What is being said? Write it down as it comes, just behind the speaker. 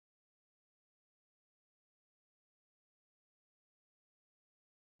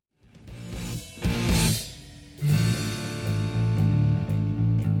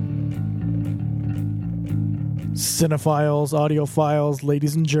Cinephiles, audiophiles,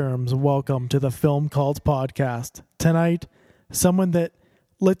 ladies and germs, welcome to the Film Cult Podcast. Tonight, someone that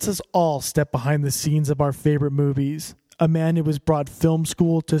lets us all step behind the scenes of our favorite movies. A man who has brought film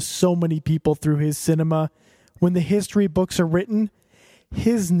school to so many people through his cinema. When the history books are written,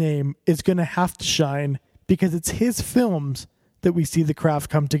 his name is going to have to shine because it's his films that we see the craft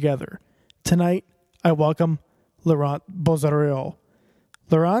come together. Tonight, I welcome Laurent Bouzereau.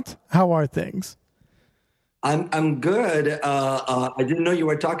 Laurent, how are things? I'm good. I didn't know you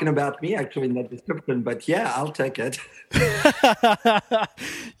were talking about me actually in that description, but yeah, I'll take it.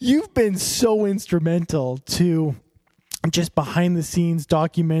 You've been so instrumental to just behind the scenes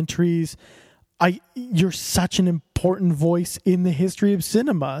documentaries. You're such an important voice in the history of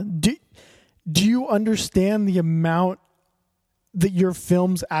cinema. Do you understand the amount that your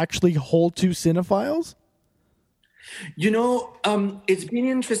films actually hold to cinephiles? You know, it's been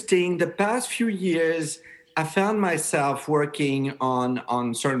interesting. The past few years, I found myself working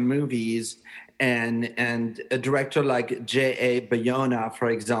on certain movies, and a director like J.A. Bayona, for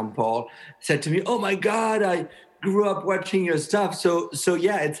example, said to me, "Oh my God, I grew up watching your stuff." So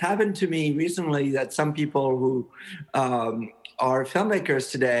yeah, it's happened to me recently that some people who are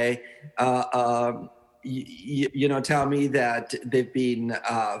filmmakers today, tell me that they've been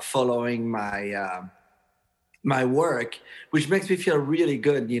following my work, which makes me feel really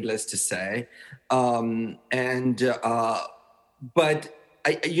good, needless to say. But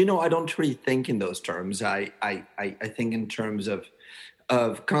I don't really think in those terms. I think in terms of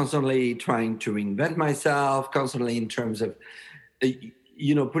constantly trying to reinvent myself, constantly in terms of,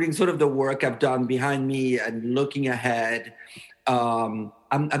 putting sort of the work I've done behind me and looking ahead. I'm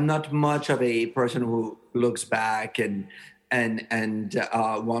not much of a person who looks back and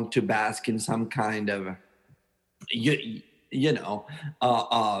want to bask in some kind of,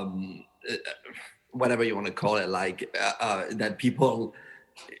 whatever you want to call it, like that people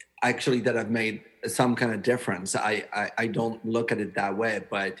actually that have made some kind of difference. I don't look at it that way,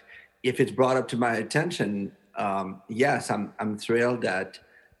 but if it's brought up to my attention, yes, I'm thrilled that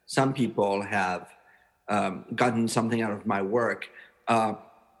some people have gotten something out of my work.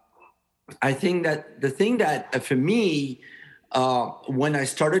 I think that the thing that for me, when I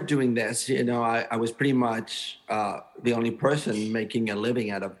started doing this, I was pretty much the only person making a living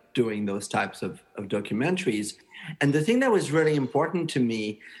out of doing those types of documentaries. And the thing that was really important to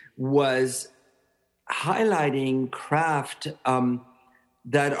me was highlighting craft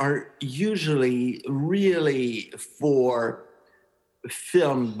that are usually really for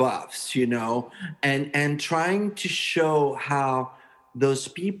film buffs, and trying to show how those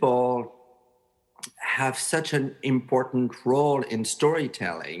people have such an important role in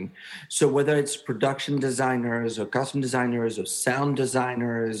storytelling. So whether it's production designers or costume designers or sound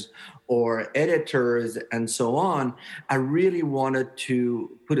designers or editors and so on, I really wanted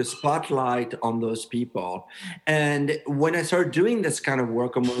to put a spotlight on those people. And when I started doing this kind of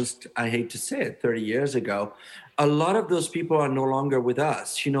work, almost, I hate to say it, 30 years ago, a lot of those people are no longer with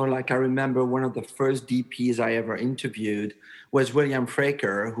us. Like I remember one of the first DPs I ever interviewed was William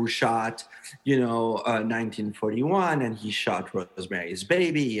Fraker, who shot, 1941, and he shot Rosemary's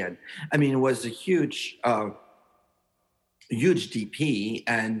Baby. And I mean, it was a huge DP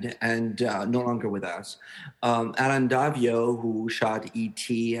and no longer with us. Alan Davio, who shot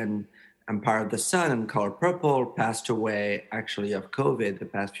E.T. and Empire of the Sun and Color Purple, passed away actually of COVID the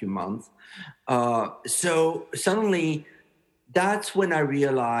past few months. So suddenly, that's when I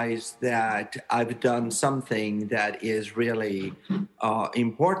realized that I've done something that is really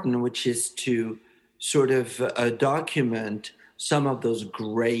important, which is to sort of document some of those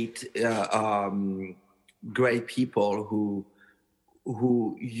great people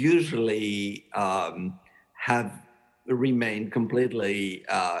who usually have remained completely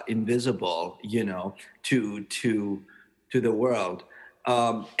invisible, to the world.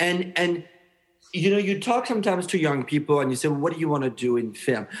 And you talk sometimes to young people and you say, well, what do you want to do in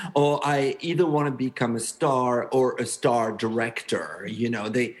film? Or I either want to become a star or a star director.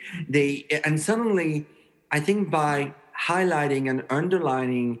 And suddenly I think by highlighting and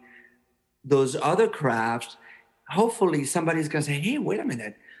underlining those other crafts, hopefully somebody's going to say, hey, wait a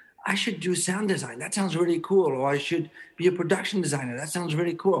minute, I should do sound design. That sounds really cool. Or I should be a production designer. That sounds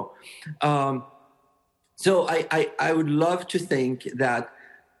really cool. So I would love to think that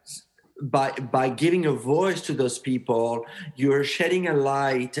by giving a voice to those people, you're shedding a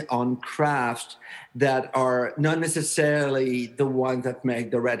light on crafts that are not necessarily the ones that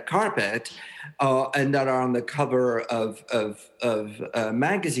make the red carpet and that are on the cover of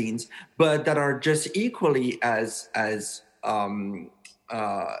magazines, but that are just equally as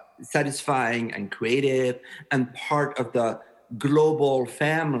satisfying and creative and part of the global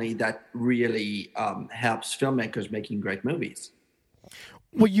family that really helps filmmakers making great movies.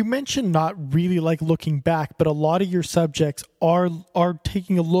 Well, you mentioned not really like looking back, but a lot of your subjects are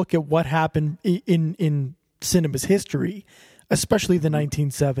taking a look at what happened in cinema's history, especially the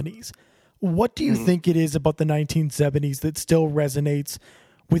 1970s. What do you think it is about the 1970s that still resonates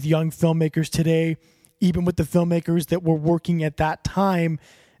with young filmmakers today? Even with the filmmakers that were working at that time,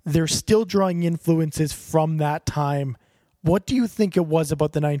 they're still drawing influences from that time. What do you think it was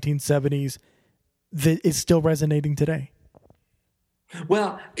about the 1970s that is still resonating today?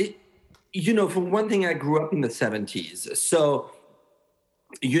 Well, for one thing, I grew up in the 70s. So,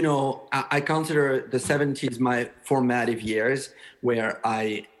 I consider the 70s my formative years where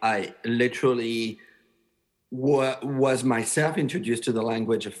I literally was myself introduced to the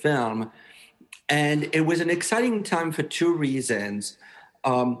language of film. And it was an exciting time for two reasons.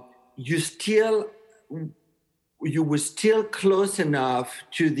 You were still close enough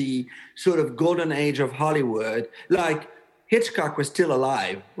to the sort of golden age of Hollywood. Like Hitchcock was still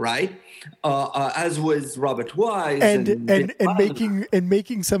alive, right? As was Robert Wise and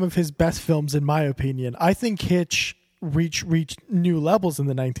making some of his best films, in my opinion. I think Hitch reached new levels in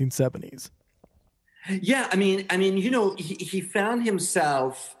the 1970s. Yeah, I mean, he found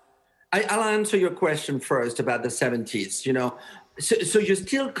himself. I'll answer your question first about the 70s. So you're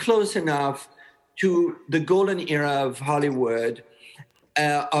still close enough to the golden era of Hollywood.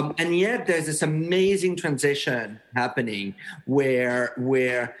 And yet there's this amazing transition happening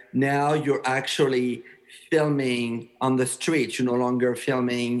where now you're actually filming on the streets. You're no longer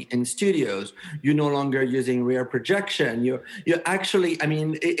filming in studios. You're no longer using rear projection. You're actually,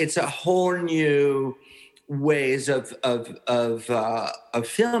 it's a whole new ways of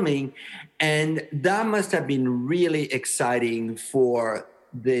filming. And that must have been really exciting for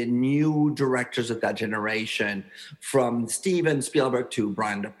the new directors of that generation, from Steven Spielberg to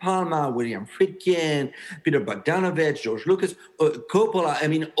Brian De Palma, William Friedkin, Peter Bogdanovich, George Lucas,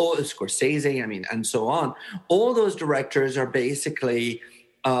 Coppola, all Scorsese, and so on. All those directors are basically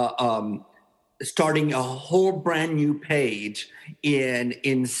starting a whole brand new page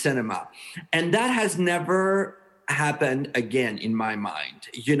in cinema. And that has never happened again in my mind.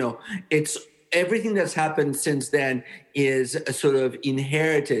 It's everything that's happened since then is sort of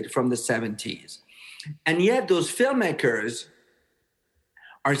inherited from the 70s. And yet those filmmakers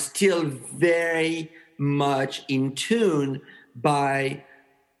are still very much in tune by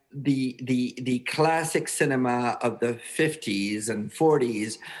the classic cinema of the 50s and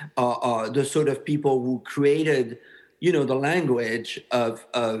 40s, the sort of people who created, the language of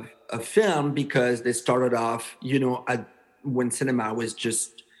film, because they started off, when cinema was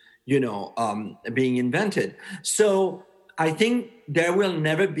just, being invented. So I think there will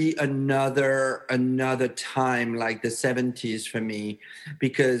never be another time like the 70s for me,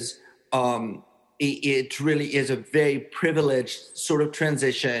 because it really is a very privileged sort of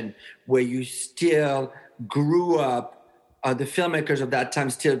transition where you still grew up, the filmmakers of that time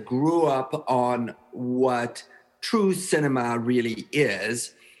still grew up on what true cinema really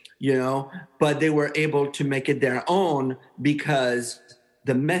is, but they were able to make it their own because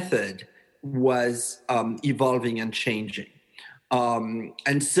the method was evolving and changing.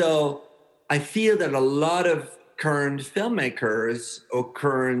 And so I feel that a lot of current filmmakers or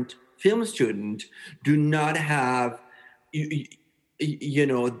current film students do not have,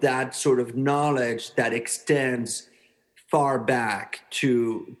 that sort of knowledge that extends far back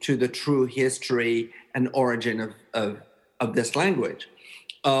to the true history and origin of this language.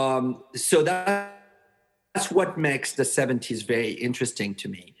 So that's what makes the 70s very interesting to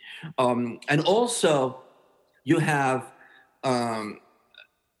me. And also you have, and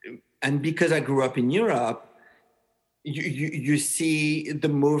because I grew up in Europe, you see the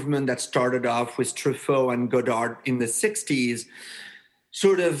movement that started off with Truffaut and Godard in the 60s,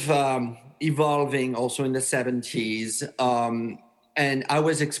 sort of evolving also in the 70s. And I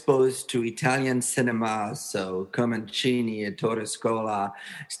was exposed to Italian cinema, so Comencini, Ettore Scola,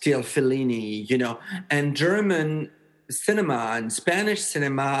 still Fellini, and German cinema and Spanish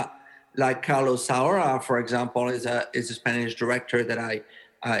cinema, like Carlos Saura, for example, is a Spanish director that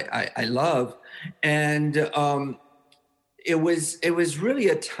I love. And it was really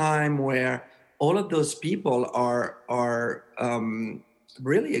a time where all of those people are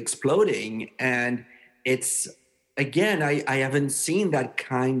really exploding, and it's, again, I haven't seen that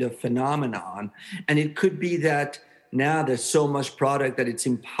kind of phenomenon. And it could be that now there's so much product that it's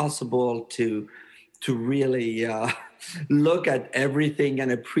impossible to really look at everything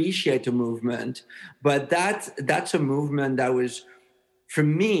and appreciate the movement. But that's a movement that was for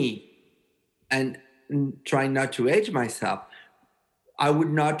me, and trying not to age myself, I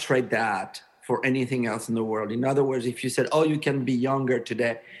would not trade that for anything else in the world. In other words, if you said, oh, you can be younger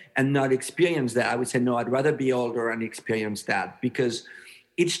today and not experience that, I would say, no, I'd rather be older and experience that. Because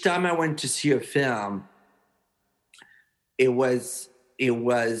each time I went to see a film, it was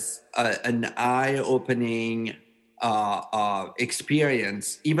an eye-opening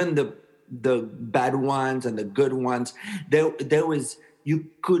experience. Even the bad ones and the good ones, there was, you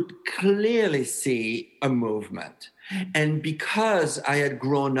could clearly see a movement. And because I had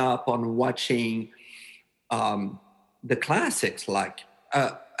grown up on watching the classics, like,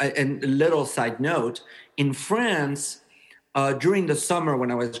 and a little side note, in France, during the summer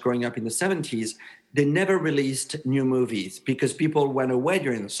when I was growing up in the 70s, they never released new movies because people went away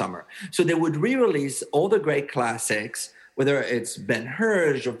during the summer. So they would re-release all the great classics, whether it's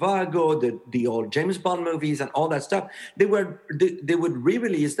Ben-Hur, Zhivago, the old James Bond movies and all that stuff. They would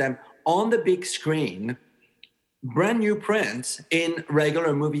re-release them on the big screen, brand new prints in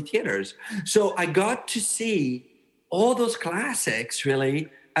regular movie theaters. So I got to see all those classics really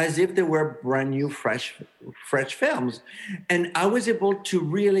as if they were brand new, fresh films. And I was able to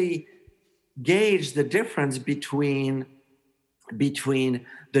really gauge the difference between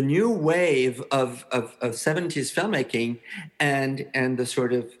the new wave of 70s filmmaking and the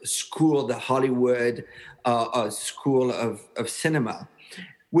sort of school, the Hollywood school of cinema.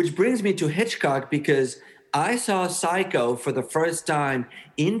 Which brings me to Hitchcock, because I saw Psycho for the first time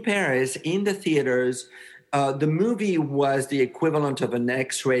in Paris, in the theaters. The movie was the equivalent of an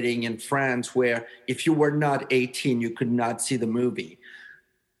X rating in France, where if you were not 18, you could not see the movie.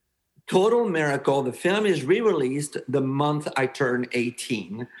 Total miracle. The film is re-released the month I turned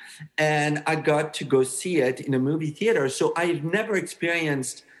 18, and I got to go see it in a movie theater. So I've never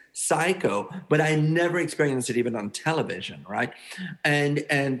experienced Psycho, but I never experienced it even on television, right?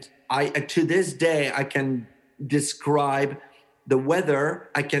 And I, to this day, I can describe the weather.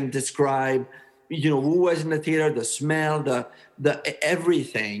 I can describe, who was in the theater, the smell, the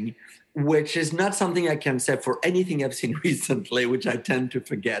everything, which is not something I can say for anything I've seen recently, which I tend to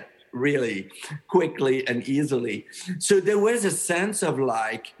forget really quickly and easily. So there was a sense of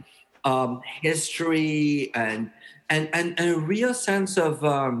like history and a real sense of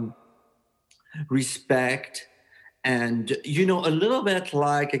respect, and a little bit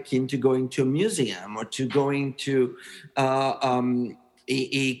like akin to going to a museum or to going to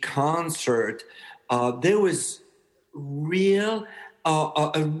a concert. There was a real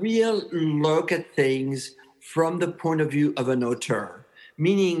look at things from the point of view of an auteur.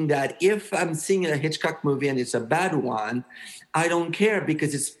 Meaning that if I'm seeing a Hitchcock movie and it's a bad one, I don't care,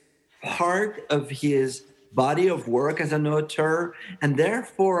 because it's part of his body of work as an auteur, and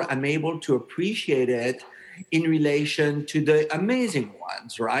therefore I'm able to appreciate it in relation to the amazing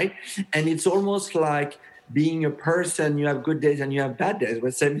ones, right? And it's almost like being a person, you have good days and you have bad days,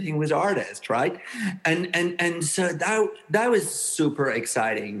 but same thing with artists, right? And so that was super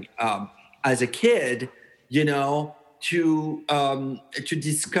exciting as a kid, to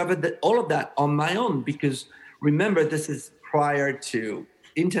discover that all of that on my own, because remember, this is prior to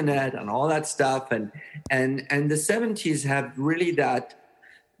internet and all that stuff, and the 70s have really that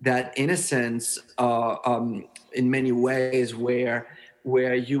innocence in many ways, where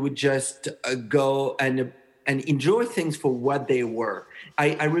you would just go and enjoy things for what they were.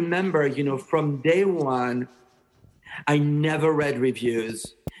 I remember, from day one, I never read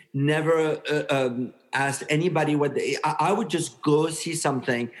reviews, never asked anybody what I would just go see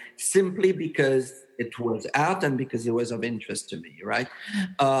something simply because it was out and because it was of interest to me, right?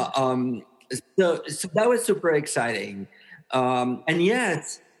 So that was super exciting. And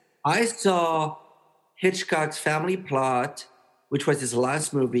yes, I saw Hitchcock's Family Plot, which was his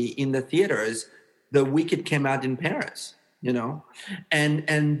last movie, in the theaters the week it came out in Paris,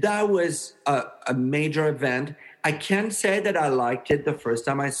 and that was a major event. I can't say that I liked it the first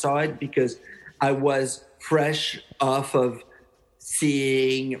time I saw it, because I was fresh off of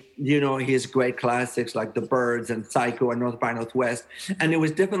seeing, his great classics like The Birds and Psycho and North by Northwest. And it was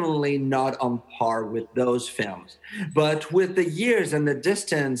definitely not on par with those films. But with the years and the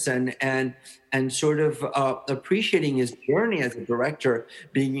distance and sort of appreciating his journey as a director,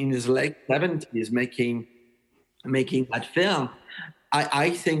 being in his late 70s, making that film,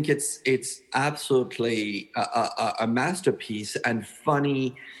 I think it's absolutely a masterpiece and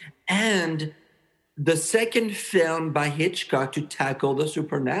funny, and the second film by Hitchcock to tackle the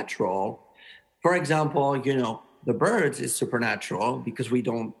supernatural. For example, The Birds is supernatural because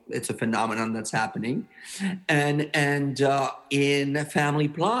it's a phenomenon that's happening, and in Family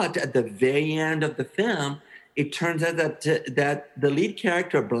Plot, at the very end of the film, it turns out that the lead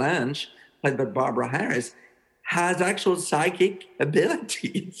character, Blanche, played by Barbara Harris, has actual psychic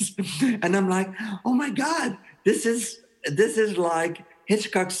abilities. And I'm like, oh my God, this is like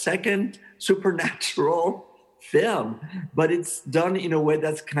Hitchcock's second supernatural film, but it's done in a way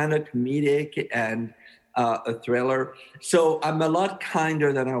that's kind of comedic and a thriller. So I'm a lot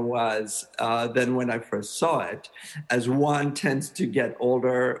kinder than I was than when I first saw it. As one tends to get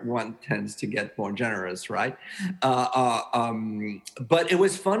older, one tends to get more generous, right? But it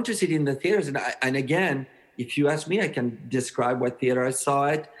was fun to see it in the theaters. And again, if you ask me, I can describe what theater I saw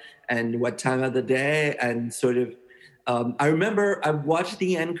it and what time of the day and sort of. I remember I watched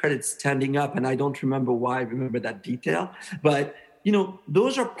the end credits standing up, and I don't remember why I remember that detail. But,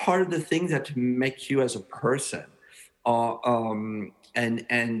 those are part of the things that make you as a person. And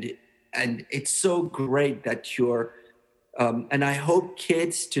it's so great that you're, and I hope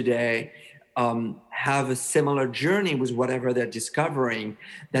kids today have a similar journey with whatever they're discovering,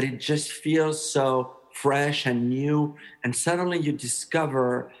 that it just feels so fresh and new. And suddenly you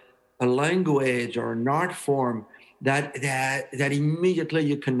discover a language or an art form that immediately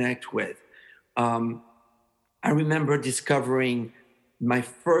you connect with. I remember discovering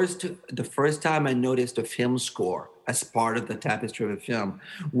the first time I noticed a film score as part of the tapestry of a film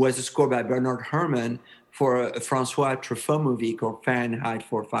was a score by Bernard Herrmann for a Francois Truffaut movie called Fahrenheit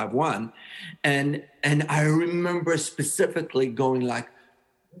 451. And I remember specifically going like,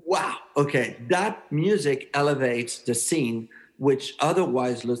 wow, okay, that music elevates the scene, which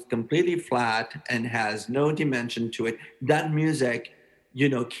otherwise looks completely flat and has no dimension to it. That music,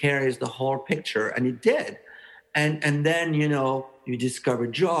 carries the whole picture, and it did. And then, you discover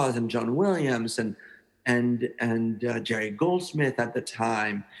Jaws and John Williams and Jerry Goldsmith at the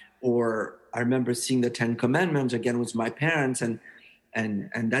time. Or I remember seeing the Ten Commandments again with my parents, and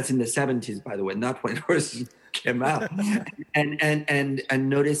that's in the 70s, by the way, not when it first came out. and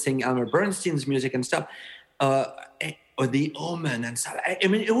noticing Elmer Bernstein's music and stuff. Or The Omen and stuff. I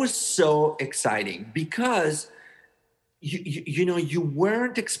mean, it was so exciting because you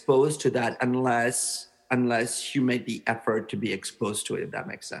weren't exposed to that unless you made the effort to be exposed to it, if that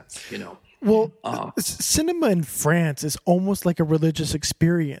makes sense. Well, cinema in France is almost like a religious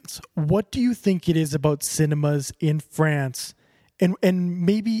experience. What do you think it is about cinemas in France, and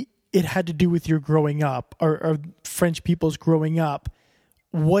maybe it had to do with your growing up or French people's growing up?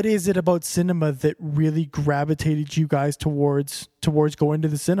 What is it about cinema that really gravitated you guys towards going to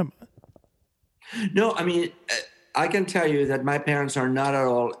the cinema? No, I mean, I can tell you that my parents are not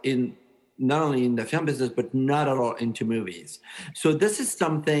only in the film business, but not at all into movies. So this is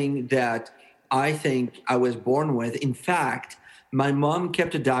something that I think I was born with. In fact, my mom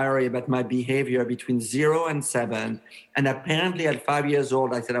kept a diary about my behavior between 0 and 7. And apparently at 5 years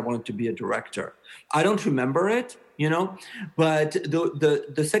old, I said I wanted to be a director. I don't remember it, but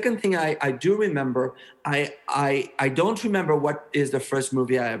the second thing I do remember, I don't remember what is the first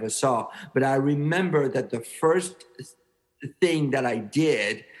movie I ever saw, but I remember that the first thing that I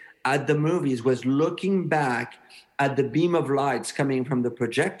did at the movies was looking back at the beam of lights coming from the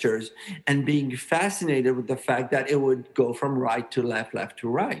projectors and being fascinated with the fact that it would go from right to left, left to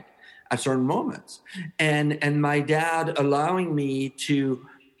right at certain moments. And my dad allowing me to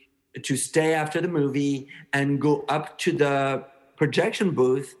stay after the movie and go up to the projection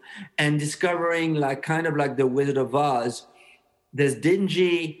booth and discovering kind of like the Wizard of Oz, this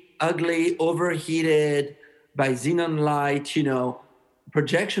dingy, ugly, overheated by xenon light,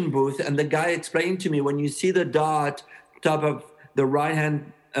 projection booth. And the guy explained to me, when you see the dot top of the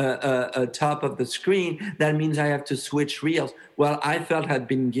right-hand top of the screen, that means I have to switch reels. Well, I felt I'd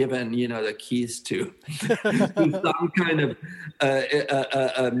been given, the keys to some kind of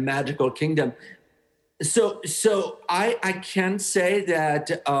a magical kingdom. So I can say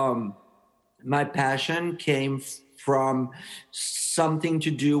that my passion came from something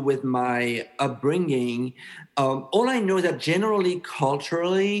to do with my upbringing. All I know that generally,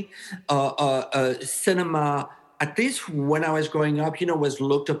 culturally, cinema, at least when I was growing up, was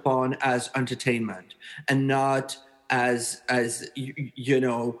looked upon as entertainment and not as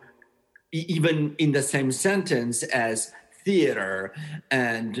even in the same sentence as theater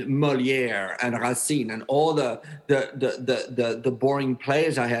and Moliere and Racine and all the boring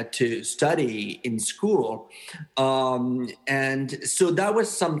plays I had to study in school. And so that was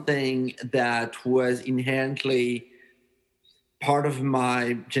something that was inherently part of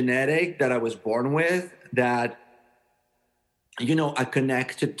my genetic that I was born with, that I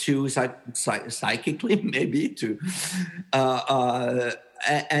connected to psychically, maybe to, but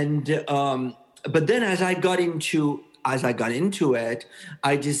then as I got into as I got into it,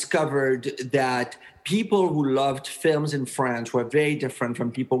 I discovered that people who loved films in France were very different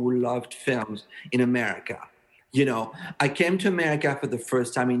from people who loved films in America. You know, I came to America for the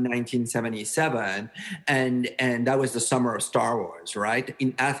first time in 1977, and that was the summer of Star Wars, right?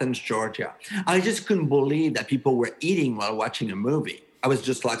 In Athens, Georgia. I just couldn't believe that people were eating while watching a movie. I was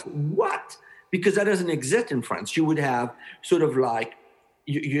just like, what? Because that doesn't exist in France. You would have sort of like,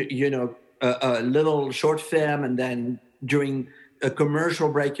 a little short film, and then during a commercial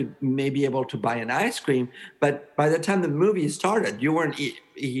break, you may be able to buy an ice cream. But by the time the movie started, you weren't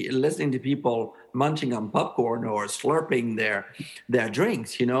listening to people munching on popcorn or slurping their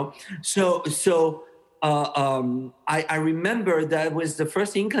drinks, you know? I remember that was the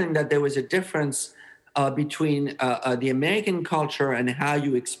first inkling that there was a difference between the American culture and how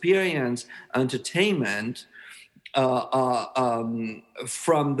you experience entertainment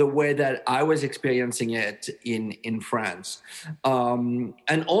from the way that I was experiencing it in France.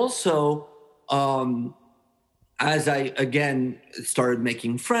 And also, as I, again, started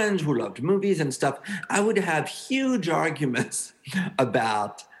making friends who loved movies and stuff, I would have huge arguments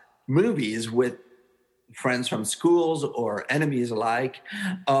about movies with friends from schools or enemies alike,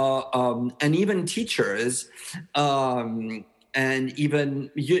 and even teachers, and even,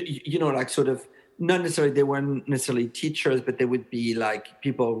 like sort of, not necessarily, they weren't necessarily teachers, but they would be like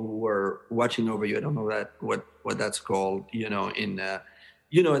people who were watching over you. I don't know what that's called, they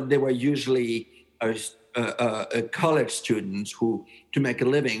were usually college students who, to make a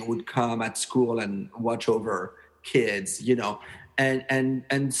living, would come at school and watch over kids,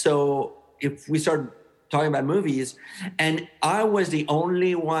 and so if we started talking about movies, and I was the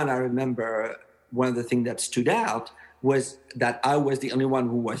only one, I remember one of the things that stood out was that I was the only one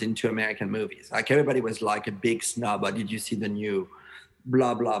who was into American movies. Like everybody was like a big snob. Did you see the new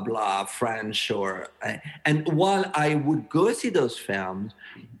blah, blah, blah, French and while I would go see those films,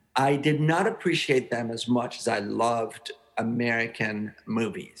 I did not appreciate them as much as I loved American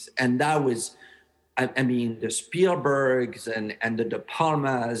movies. And that was, I mean, the Spielbergs and the De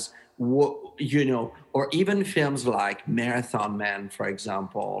Palmas, or even films like Marathon Man, for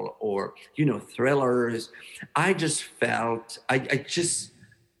example, or, thrillers. I just felt a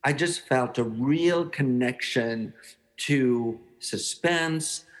real connection to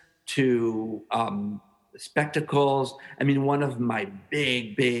suspense, to spectacles. I mean, one of my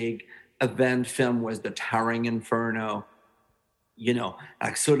big event film was The Towering Inferno,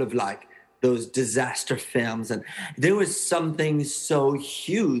 like sort of like those disaster films. And there was something so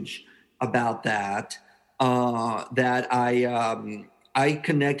huge about that, that I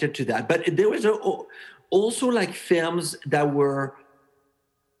connected to that. But there was also like films that were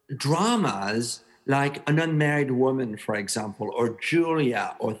dramas, like An Unmarried Woman, for example, or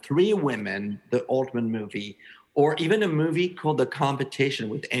Julia, or Three Women, the Altman movie, or even a movie called The Competition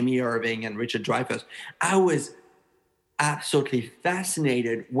with Amy Irving and Richard Dreyfuss. I was absolutely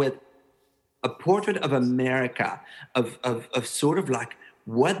fascinated with a portrait of America, of sort of like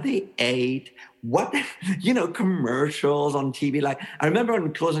what they ate, commercials on TV. Like I remember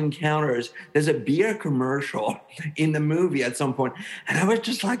on Close Encounters, there's a beer commercial in the movie at some point. And I was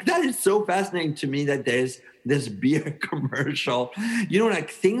just like, that is so fascinating to me that there's this beer commercial,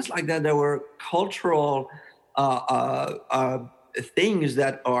 like things like that were cultural things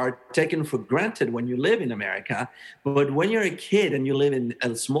that are taken for granted when you live in America. But when you're a kid and you live in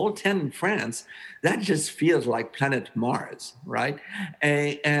a small town in France, that just feels like planet Mars, right?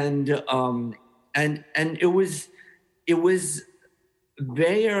 And it was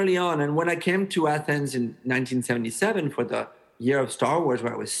very early on. And when I came to Athens in 1977 for the year of Star Wars,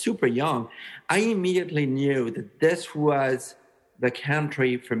 where I was super young, I immediately knew that this was the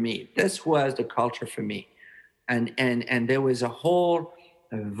country for me. This was the culture for me. And there was a whole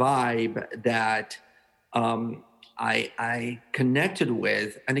vibe that I connected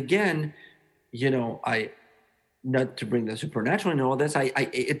with. And again, I, not to bring the supernatural and all this,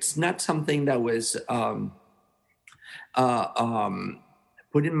 it's not something that was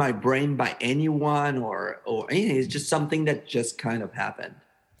put in my brain by anyone or anything. It's just something that just kind of happened.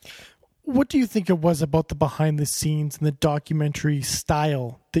 What do you think it was about the behind the scenes and the documentary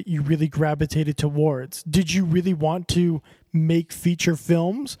style that you really gravitated towards? Did you really want to make feature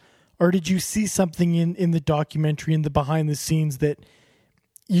films, or did you see something in the documentary and the behind the scenes that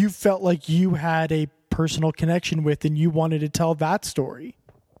you felt like you had a personal connection with and you wanted to tell that story?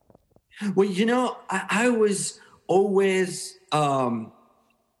 Well, I was always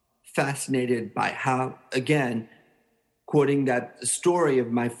fascinated by how, again, quoting that story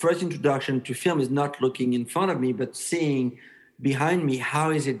of my first introduction to film is not looking in front of me, but seeing behind me.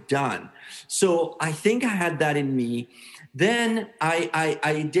 How is it done? So I think I had that in me. Then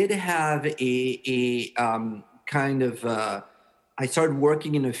I did have a kind of I started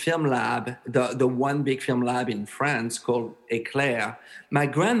working in a film lab, the one big film lab in France called Eclair. My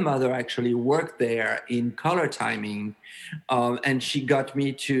grandmother actually worked there in color timing, and she got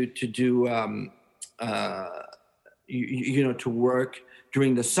me to do to work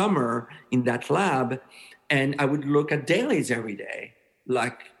during the summer in that lab, and I would look at dailies every day,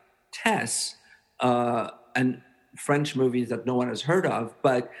 like Tess and French movies that no one has heard of,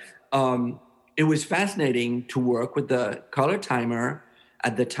 but it was fascinating to work with the color timer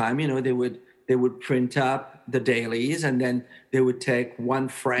at the time. They would print up the dailies, and then they would take one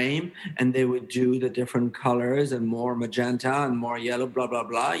frame and they would do the different colors and more magenta and more yellow, blah blah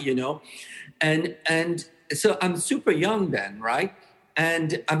blah. And so I'm super young then, right?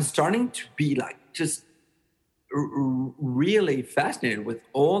 And I'm starting to be like just really fascinated with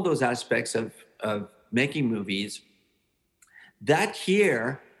all those aspects of making movies. That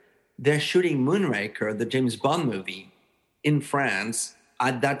year, they're shooting Moonraker, the James Bond movie, in France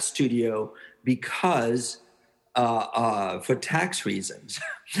at that studio because for tax reasons.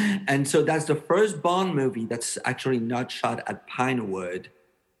 And so that's the first Bond movie that's actually not shot at Pinewood,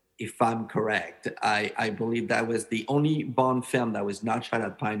 if I'm correct. I believe that was the only Bond film that was not shot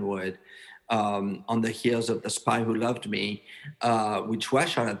at Pinewood, on the heels of The Spy Who Loved Me, which was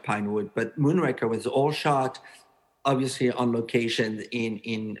shot at Pinewood. But Moonraker was all shot, obviously, on location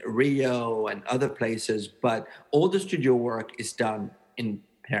in Rio and other places, but all the studio work is done in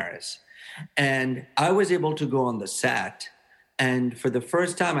Paris. And I was able to go on the set, and for the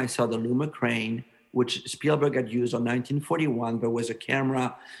first time I saw the Luma crane, which Spielberg had used on 1941, but was a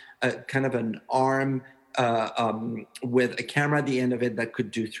camera, kind of an arm with a camera at the end of it that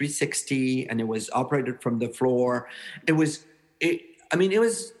could do 360, and it was operated from the floor. It was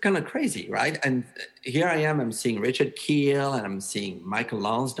kind of crazy, right? And here I am, I'm seeing Richard Keel, and I'm seeing Michael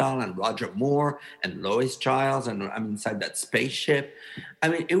Lonsdale and Roger Moore and Lois Chiles, and I'm inside that spaceship. I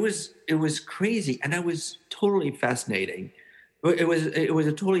mean, it was crazy, and I was totally fascinating. It was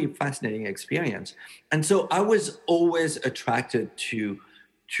a totally fascinating experience. And so I was always attracted to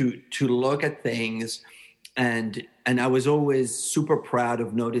look at things, and I was always super proud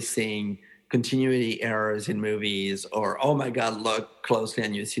of noticing continuity errors in movies, or, oh my God, look closely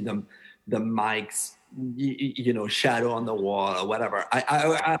and you see the mic's shadow on the wall or whatever.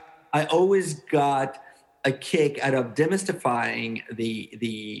 I always got a kick out of demystifying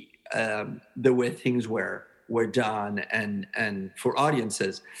the way things were done and for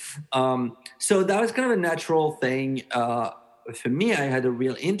audiences. So that was kind of a natural thing. For me, I had a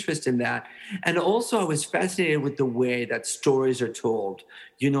real interest in that. And also I was fascinated with the way that stories are told.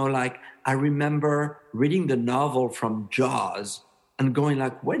 Like I remember reading the novel from Jaws and going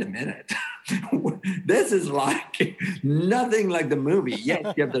like, wait a minute, this is like nothing like the movie.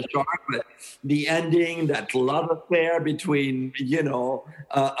 Yes, you have the shark, but the ending, that love affair between,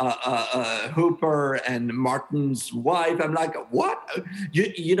 Hooper and Martin's wife. I'm like, what?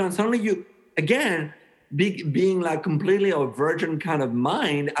 Suddenly you, again, being like completely a virgin kind of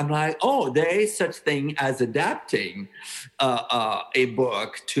mind, I'm like, oh, there is such thing as adapting a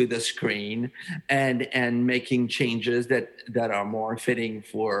book to the screen and making changes that are more fitting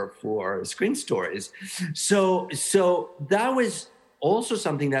for screen stories. So that was also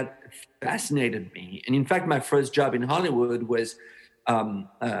something that fascinated me. And in fact, my first job in Hollywood was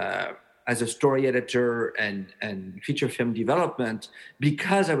as a story editor and feature film development,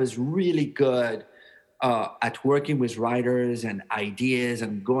 because I was really good at working with writers and ideas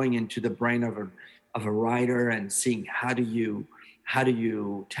and going into the brain of a writer and seeing how do you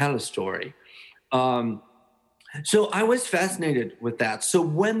tell a story. So I was fascinated with that. So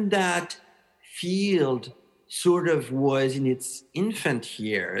when that field sort of was in its infant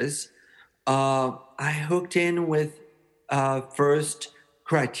years, I hooked in with first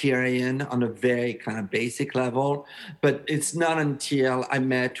Criterion on a very kind of basic level, but it's not until I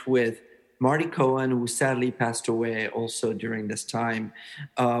met with Marty Cohen, who sadly passed away also during this time,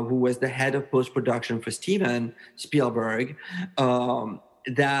 who was the head of post-production for Steven Spielberg,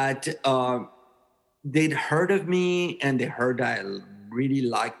 that they'd heard of me and they heard I really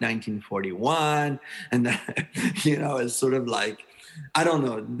liked 1941. And that, it's sort of like, I don't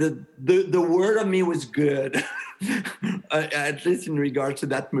know, the word of me was good, at least in regards to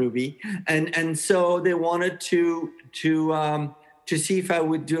that movie. And so they wanted to see if I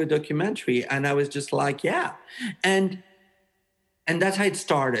would do a documentary. And I was just like, yeah. And that's how it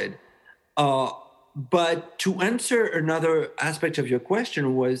started. But to answer another aspect of your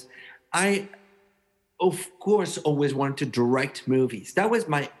question was, of course, always wanted to direct movies. That was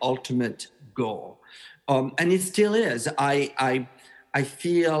my ultimate goal, and it still is. I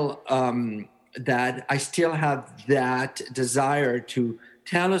feel that I still have that desire to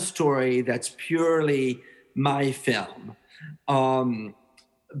tell a story that's purely my film.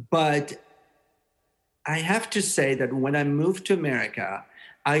 But I have to say that when I moved to America,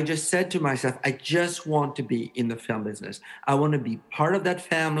 I just said to myself, I just want to be in the film business. I want to be part of that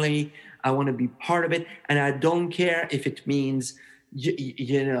family. I want to be part of it. And I don't care if it means,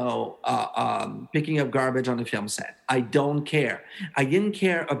 picking up garbage on the film set. I don't care. I didn't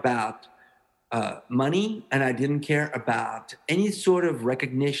care about money, and I didn't care about any sort of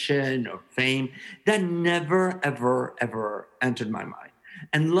recognition or fame. That never, ever, ever entered my mind.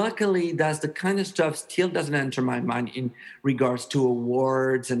 And luckily, that's the kind of stuff still doesn't enter my mind in regards to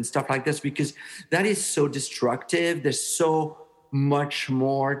awards and stuff like this, because that is so destructive. There's so much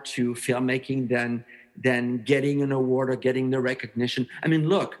more to filmmaking than getting an award or getting the recognition. I mean,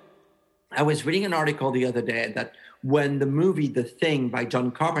 look, I was reading an article the other day that when the movie The Thing by John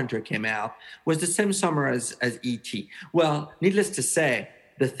Carpenter came out was the same summer as E.T. Well, needless to say,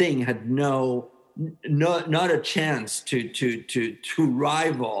 The Thing had not a chance to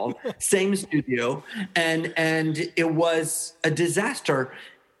rival. Same studio, and it was a disaster,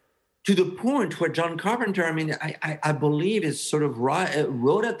 to the point where John Carpenter, I mean, I believe is sort of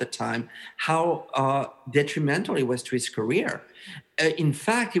wrote at the time how detrimental it was to his career. In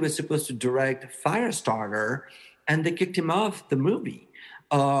fact, he was supposed to direct Firestarter, and they kicked him off the movie.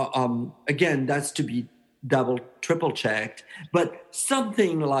 Again, that's to be double, triple checked, but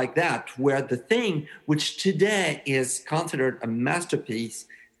something like that, where The Thing, which today is considered a masterpiece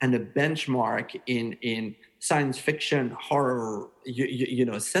and a benchmark in science fiction, horror,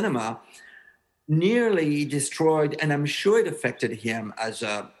 cinema, nearly destroyed. And I'm sure it affected him as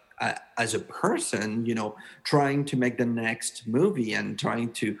a person, trying to make the next movie and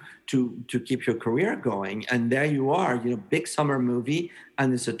trying to keep your career going. And there you are, big summer movie,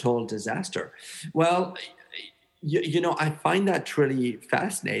 and it's a total disaster. Well, I find that really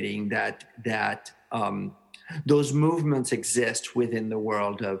fascinating that those movements exist within the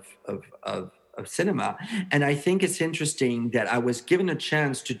world of cinema. And I think it's interesting that I was given a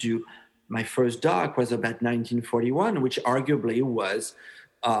chance to do my first doc was about 1941, which arguably was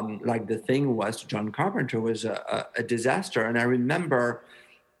like The Thing was to John Carpenter, was a disaster. And I remember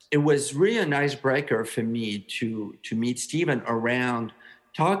it was really an icebreaker for me to meet Steven around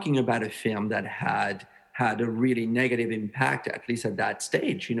talking about a film that had a really negative impact, at least at that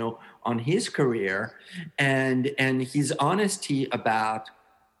stage, on his career, and his honesty about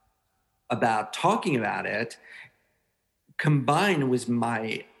talking about it, combined with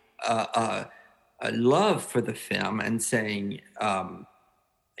my love for the film and saying,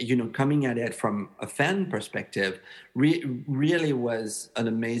 coming at it from a fan perspective, really was an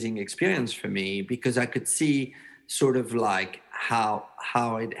amazing experience for me, because I could see sort of like how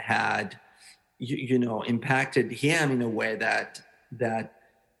it had, impacted him in a way that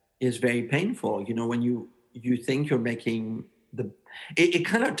is very painful. When you think you're making it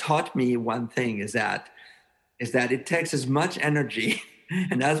kind of taught me one thing, is that it takes as much energy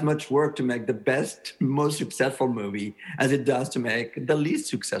and as much work to make the best, most successful movie as it does to make the least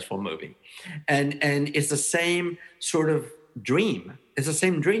successful movie. And it's the same sort of dream. It's the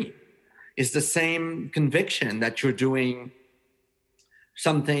same dream. It's the same conviction that you're doing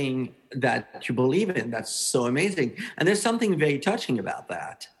something that you believe in that's so amazing. And there's something very touching about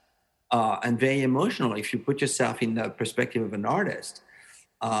that, and very emotional if you put yourself in the perspective of an artist.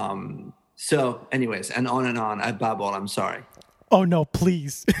 So anyways, and on, I babble, I'm sorry. Oh, no,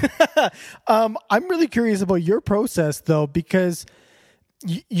 please. I'm really curious about your process, though, because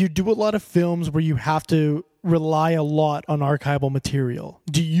you do a lot of films where you have to rely a lot on archival material.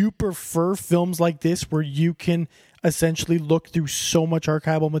 Do you prefer films like this where you can essentially look through so much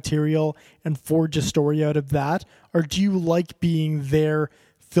archival material and forge a story out of that? Or do you like being there,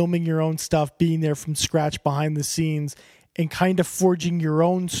 filming your own stuff, being there from scratch behind the scenes, and kind of forging your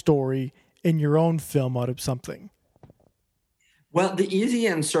own story in your own film out of something? Well, the easy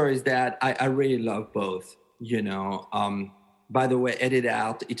answer is that I really love both, by the way, edit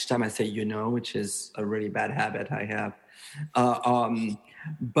out each time I say, which is a really bad habit I have.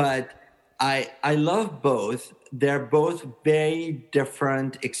 But I love both. They're both very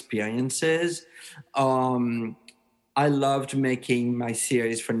different experiences. I loved making my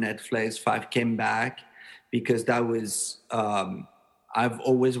series for Netflix, Five Came Back, because that was, I've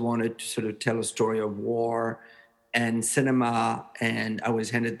always wanted to sort of tell a story of war and cinema, and I was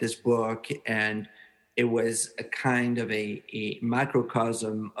handed this book, and it was a kind of a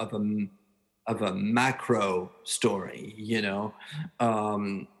microcosm of a macro story,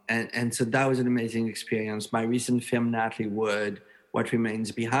 and so that was an amazing experience. My recent film, Natalie Wood, What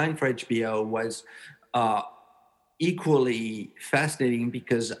Remains Behind for HBO, was equally fascinating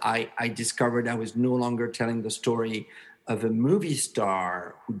because I discovered I was no longer telling the story of a movie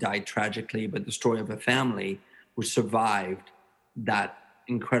star who died tragically, but the story of a family who survived that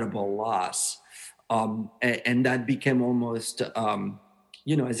incredible loss. And that became almost,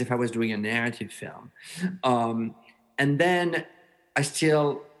 as if I was doing a narrative film. And then I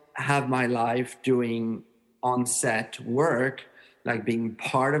still have my life doing on-set work, like being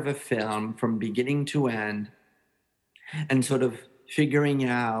part of a film from beginning to end, and sort of figuring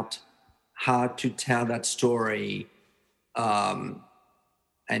out how to tell that story, and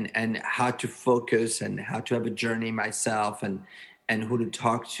how to focus and how to have a journey myself, and who to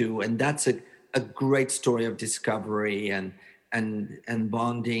talk to. And that's a great story of discovery and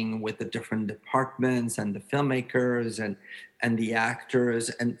bonding with the different departments and the filmmakers and the actors.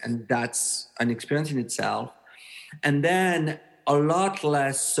 And that's an experience in itself. And then a lot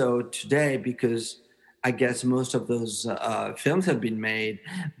less so today, because I guess most of those films have been made,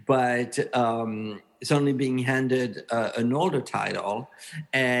 but it's only being handed an older title,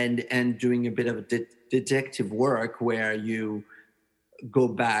 and doing a bit of detective work where you go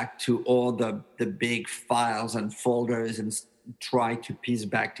back to all the big files and folders and try to piece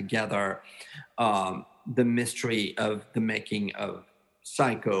back together the mystery of the making of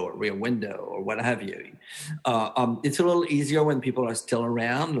Psycho or Rear Window or what have you. It's a little easier when people are still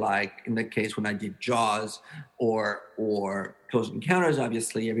around, like in the case when I did Jaws or Close Encounters.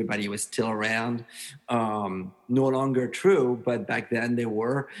 Obviously, everybody was still around. No longer true, but back then they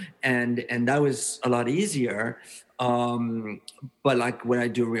were, and that was a lot easier. But like when I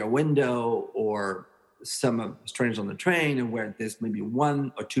do Rear Window or some of Strangers on the Train, and where there's maybe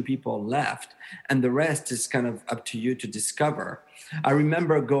one or two people left and the rest is kind of up to you to discover. I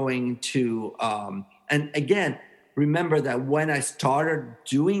remember going to, and again, remember that when I started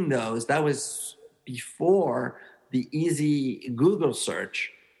doing those, that was before the easy Google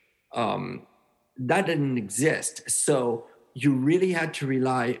search. That didn't exist. So you really had to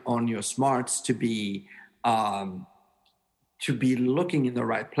rely on your smarts to be looking in the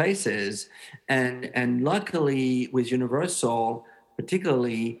right places. And luckily with Universal,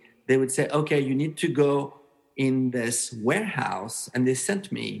 particularly, they would say, okay, you need to go in this warehouse. And they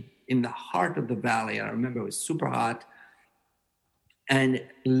sent me in the heart of the valley. I remember it was super hot, and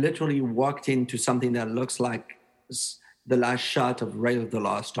literally walked into something that looks like the last shot of Raiders of the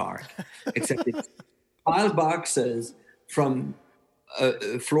Lost Ark, except it's 5 boxes from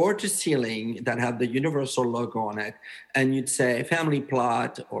floor to ceiling that have the Universal logo on it, and you'd say Family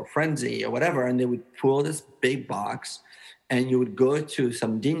Plot or Frenzy or whatever, and they would pull this big box, and you would go to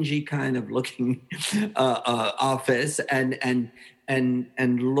some dingy kind of looking office and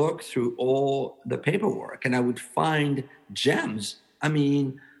look through all the paperwork, and I would find gems. I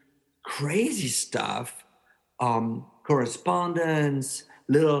mean, crazy stuff, correspondence,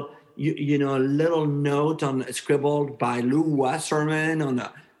 little little note scribbled by Lou Wasserman on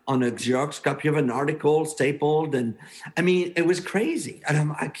a Xerox copy of an article stapled. And I mean, it was crazy.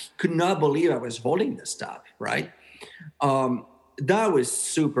 And I could not believe I was holding this stuff, right? That was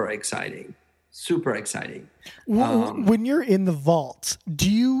super exciting. When you're in the vault, do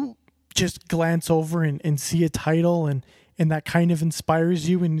you just glance over and see a title and that kind of inspires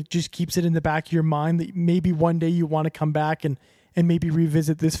you and it just keeps it in the back of your mind that maybe one day you want to come back and maybe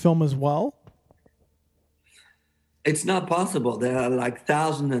revisit this film as well? It's not possible. There are like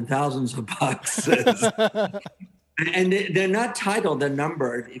thousands and thousands of boxes. And they're not titled, they're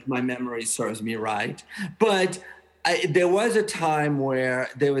numbered, if my memory serves me right. But there was a time where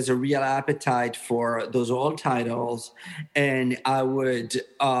there was a real appetite for those old titles, and I would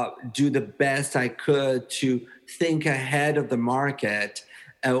do the best I could to think ahead of the market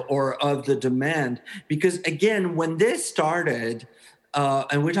or of the demand. Because again, when this started,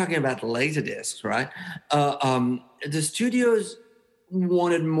 and we're talking about Laserdiscs, right? The studios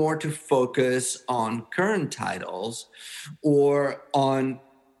wanted more to focus on current titles or on,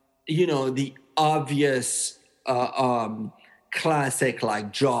 the obvious classic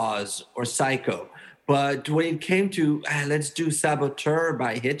like Jaws or Psycho. But when it came to, let's do Saboteur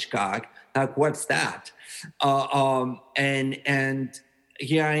by Hitchcock, like, what's that? And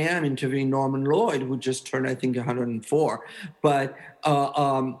here I am interviewing Norman Lloyd, who just turned, I think, 104. But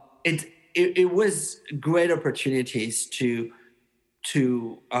it was great opportunities to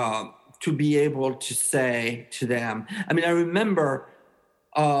be able to say to them. I mean, I remember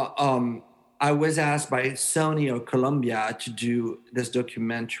I was asked by Sony or Columbia to do this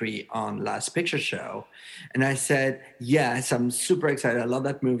documentary on Last Picture Show. And I said, yes, I'm super excited. I love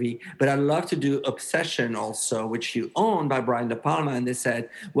that movie. But I'd love to do Obsession also, which you own, by Brian De Palma. And they said,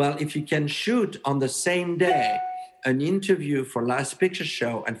 well, if you can shoot on the same day an interview for Last Picture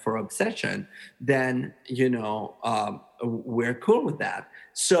Show and for Obsession, then, we're cool with that.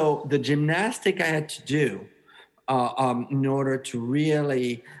 So the gymnastic I had to do in order to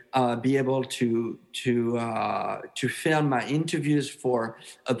really be able to film my interviews for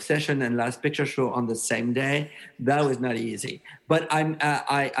Obsession and Last Picture Show on the same day, that was not easy. But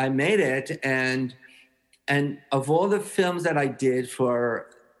I made it, and of all the films that I did for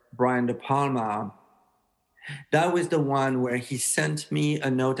Brian De Palma, that was the one where he sent me a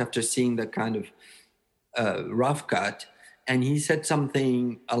note after seeing the kind of rough cut, and he said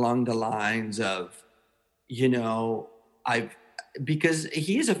something along the lines of, because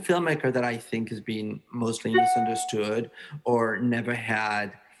he's a filmmaker that I think has been mostly misunderstood or never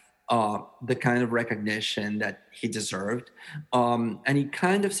had the kind of recognition that he deserved. And he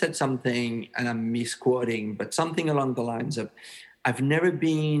kind of said something, and I'm misquoting, but something along the lines of, I've never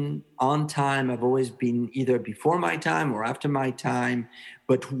been on time. I've always been either before my time or after my time.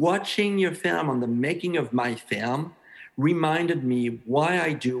 But watching your film on the making of my film reminded me why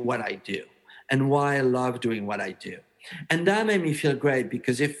I do what I do and why I love doing what I do. And that made me feel great,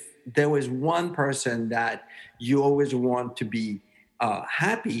 because if there was one person that you always want to be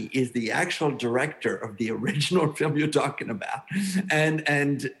happy, is the actual director of the original film you're talking about.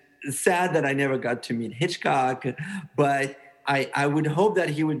 And sad that I never got to meet Hitchcock, but I would hope that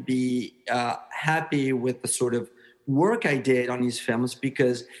he would be happy with the sort of work I did on his films,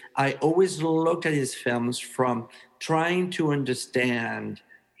 because I always looked at his films from trying to understand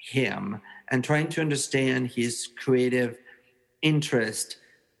him and trying to understand his creative interest.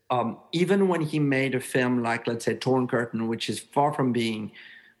 Even when he made a film like, let's say, Torn Curtain, which is far from being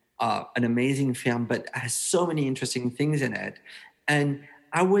an amazing film, but has so many interesting things in it. And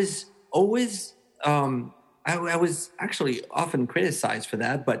I was always... I was actually often criticized for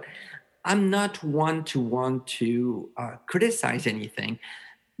that, but I'm not one to want to criticize anything.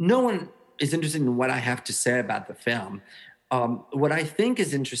 No one is interested in what I have to say about the film. What I think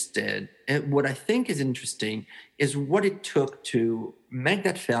is interesting is what it took to make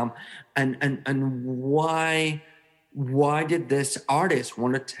that film, and why did this artist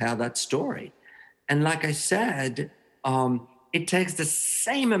want to tell that story? And like I said, it takes the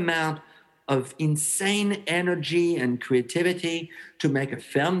same amount of insane energy and creativity to make a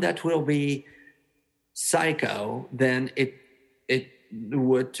film that will be psycho than it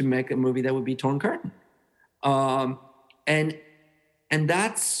would to make a movie that would be Torn Curtain. And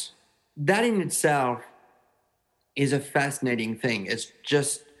that in itself is a fascinating thing. It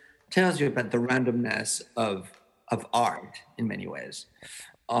just tells you about the randomness of art in many ways.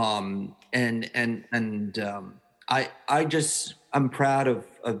 I'm proud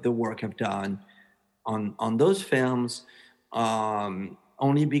of the work I've done on those films,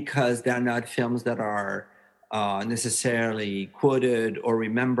 only because they're not films that are necessarily quoted or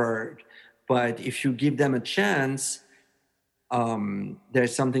remembered. But if you give them a chance,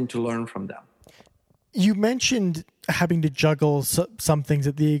 there's something to learn from them. You mentioned having to juggle some things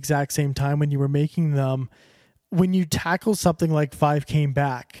at the exact same time when you were making them. When you tackle something like Five Came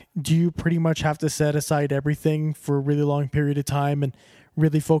Back, do you pretty much have to set aside everything for a really long period of time and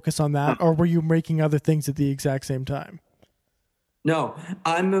really focus on that? Or were you making other things at the exact same time? No,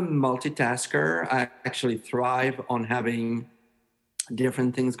 I'm a multitasker. I actually thrive on having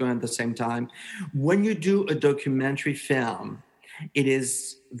different things going at the same time. When you do a documentary film,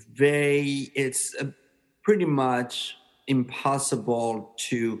 it's pretty much impossible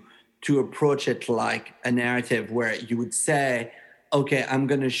to approach it like a narrative where you would say, okay, I'm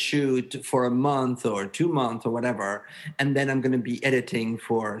going to shoot for a month or 2 months or whatever, and then I'm going to be editing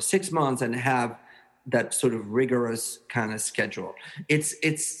for 6 months and have that sort of rigorous kind of schedule.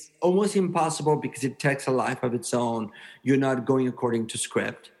 It's almost impossible because it takes a life of its own. You're not going according to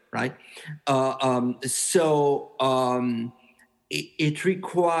script, right? It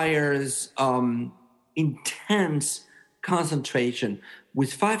requires intense concentration.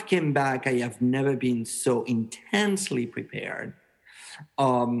 With Five Came Back, I have never been so intensely prepared.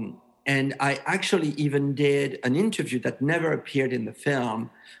 And I actually even did an interview that never appeared in the film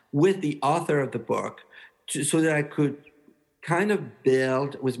with the author of the book so that I could kind of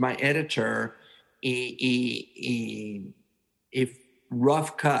build with my editor a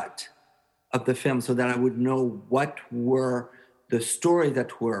rough cut of the film so that I would know what were the stories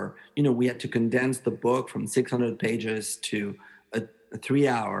that were, we had to condense the book from 600 pages to a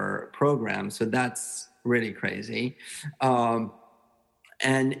 3-hour program. So that's really crazy. And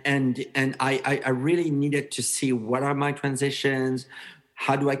I really needed to see what are my transitions.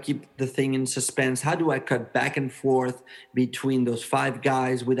 How do I keep the thing in suspense? How do I cut back and forth between those 5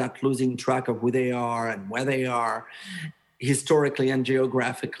 guys without losing track of who they are and where they are historically and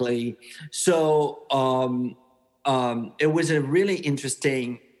geographically? So it was a really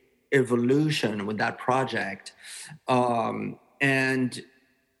interesting evolution with that project. And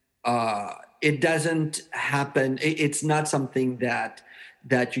it doesn't happen. It's not something that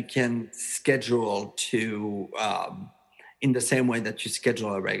you can schedule to in the same way that you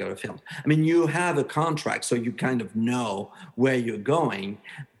schedule a regular film. I mean, you have a contract, so you kind of know where you're going,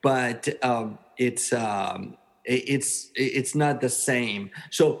 but it's not the same.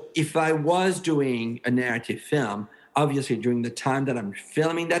 So if I was doing a narrative film, obviously during the time that I'm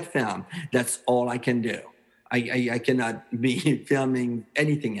filming that film, that's all I can do. I cannot be filming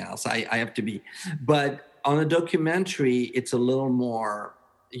anything else. I have to be. But on a documentary, it's a little more,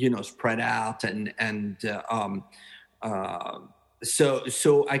 spread out,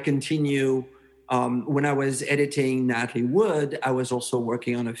 so I continue. When I was editing Natalie Wood, I was also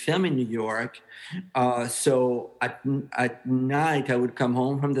working on a film in New York. So at night, I would come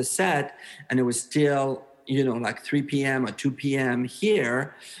home from the set, and it was still, like 3 p.m. or 2 p.m.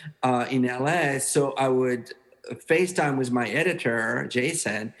 here in LA. So I would FaceTime with my editor,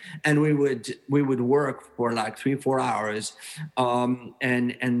 Jason, and we would work for like 3-4 hours,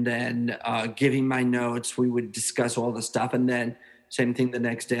 and then giving my notes. We would discuss all the stuff, and then same thing the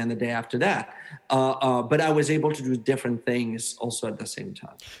next day and the day after that. But I was able to do different things also at the same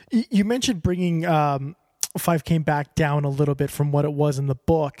time. You mentioned bringing 5 came back down a little bit from what it was in the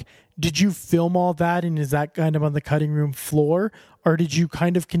book. Did you film all that, and is that kind of on the cutting room floor, or did you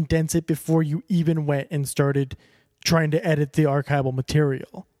kind of condense it before you even went and started trying to edit the archival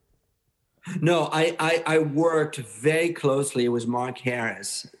material? No, I worked very closely with Mark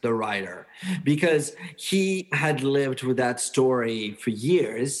Harris, the writer, because he had lived with that story for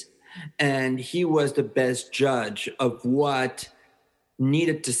years, and he was the best judge of what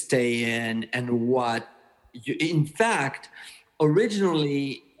needed to stay in and what in fact,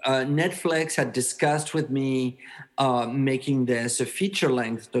 originally, Netflix had discussed with me making this a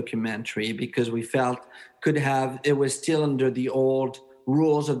feature-length documentary because we felt it was still under the old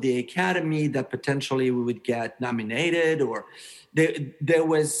rules of the Academy that potentially we would get nominated, or there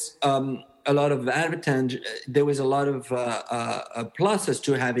was a lot of advantage. There was a lot of pluses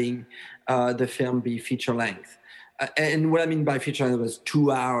to having the film be feature-length. And what I mean by feature length was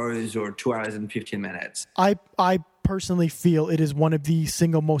 2 hours or 2 hours and 15 minutes. I personally feel it is one of the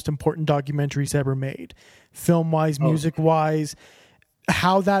single most important documentaries ever made, film-wise, music-wise.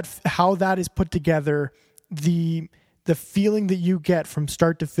 How that is put together, the feeling that you get from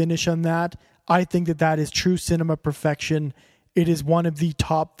start to finish on that, I think that is true cinema perfection. It is one of the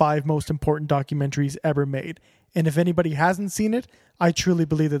top 5 most important documentaries ever made. And if anybody hasn't seen it, I truly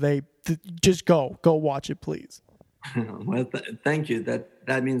believe that just go watch it, please. Well, thank you.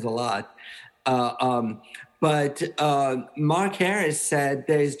 That means a lot. But Mark Harris said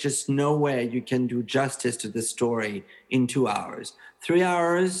there's just no way you can do justice to the story in 2 hours. 3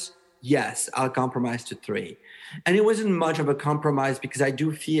 hours, yes, I'll compromise to 3. And it wasn't much of a compromise because I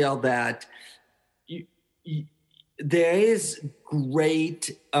do feel that there is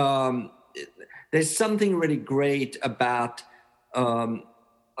great, there's something really great about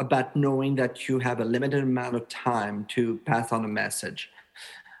knowing that you have a limited amount of time to pass on a message.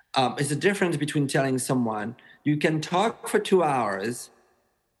 It's a difference between telling someone you can talk for 2 hours,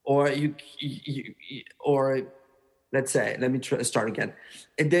 or or let's say, let me start again.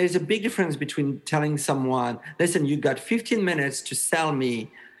 There's a big difference between telling someone, listen, you got 15 minutes to sell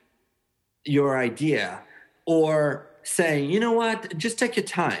me your idea, or saying, you know what, just take your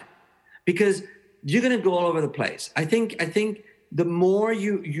time, because you're going to go all over the place. I think the more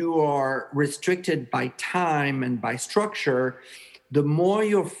you are restricted by time and by structure, the more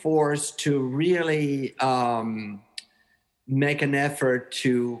you're forced to really make an effort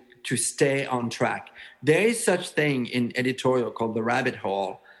to stay on track. There is such thing in editorial called the rabbit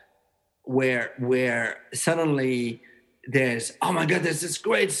hole, where suddenly there's, oh my God, there's this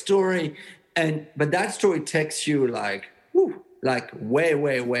great story, but that story takes you like way,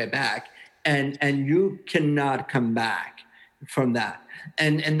 way, way back, and you cannot come back from that.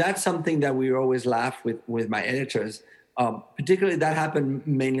 And that's something that we always laugh with my editors. Particularly that happened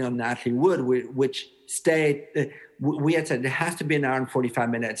mainly on Natalie Wood, which stay. We had said it has to be an hour and 45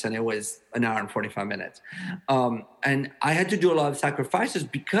 minutes, and it was an hour and 45 minutes. And I had to do a lot of sacrifices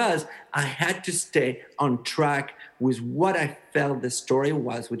because I had to stay on track with what I felt the story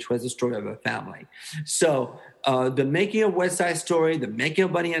was, which was the story of a family. So the making of West Side Story, the making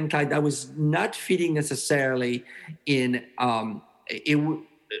of Bonnie and Clyde, that was not fitting necessarily in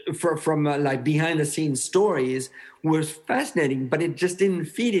from like behind the scenes stories was fascinating, but it just didn't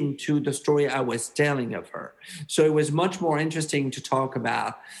fit into the story I was telling of her. So it was much more interesting to talk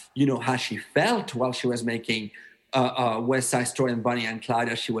about, how she felt while she was making West Side Story and Bonnie and Clyde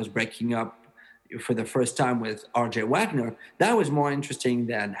as she was breaking up for the first time with R.J. Wagner. That was more interesting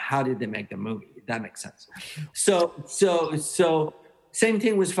than how did they make the movie. If that makes sense. So same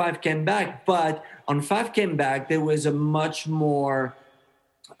thing with Five Came Back, but on Five Came Back there was a much more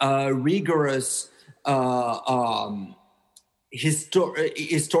rigorous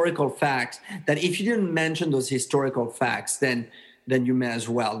historical facts that if you didn't mention those historical facts, then you may as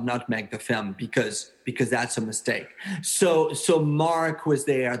well not make the film because that's a mistake. So Mark was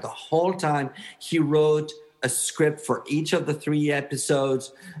there the whole time. He wrote a script for each of the 3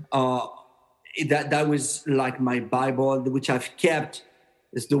 episodes. That was like my Bible, which I've kept.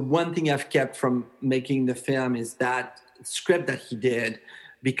 It's the one thing I've kept from making the film is that script that he did,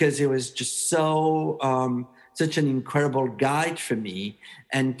 because it was just so such an incredible guide for me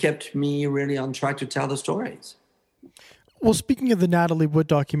and kept me really on track to tell the stories. Well, speaking of the Natalie Wood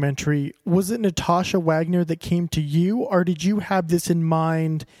documentary, was it Natasha Wagner that came to you, or did you have this in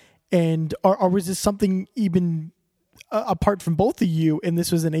mind, and or was this something even apart from both of you, and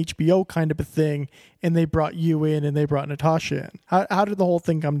this was an HBO kind of a thing, and they brought you in and they brought Natasha in? How did the whole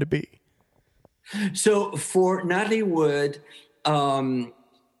thing come to be? So for Natalie Wood,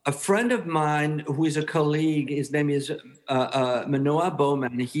 a friend of mine who is a colleague, his name is Manoa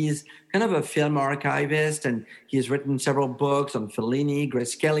Bowman. He's kind of a film archivist, and he's written several books on Fellini,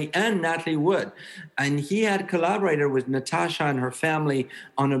 Grace Kelly, and Natalie Wood. And he had collaborated with Natasha and her family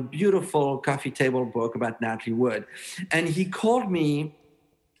on a beautiful coffee table book about Natalie Wood. And he called me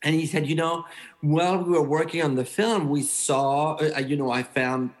and he said, while we were working on the film, we saw, I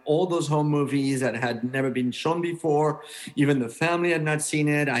found all those home movies that had never been shown before. Even the family had not seen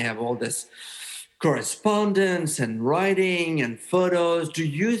it. I have all this correspondence and writing and photos. Do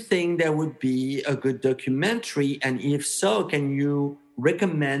you think that would be a good documentary? And if so, can you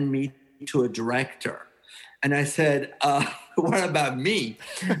recommend me to a director? And I said, what about me?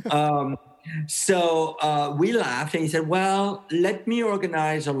 So we laughed, and he said, well, let me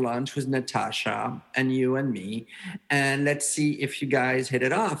organize a lunch with Natasha and you and me, and let's see if you guys hit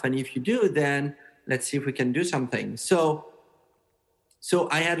it off. And if you do, then let's see if we can do something. So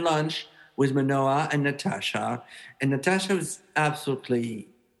I had lunch with Manoa and Natasha was absolutely,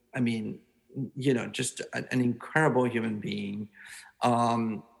 just an incredible human being.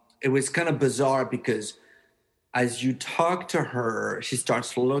 It was kind of bizarre because as you talk to her, she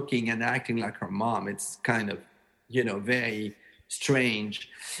starts looking and acting like her mom. It's kind of, very strange.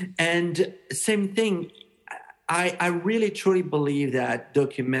 And same thing, I really truly believe that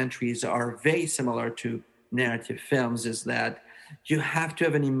documentaries are very similar to narrative films, is that you have to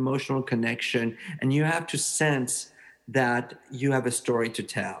have an emotional connection and you have to sense that you have a story to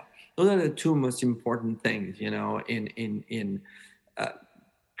tell. Those are the 2 most important things, in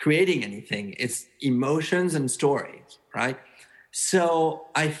creating anything. It's emotions and stories, right? So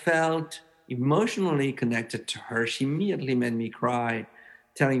I felt emotionally connected to her. She immediately made me cry,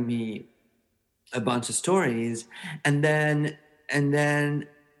 telling me a bunch of stories. And then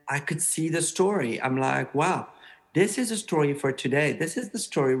I could see the story. I'm like, wow, this is a story for today. This is the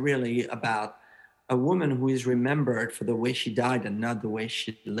story really about a woman who is remembered for the way she died and not the way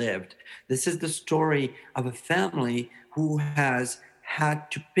she lived. This is the story of a family who has had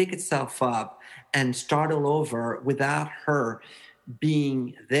to pick itself up and start all over without her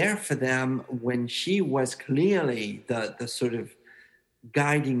being there for them when she was clearly the sort of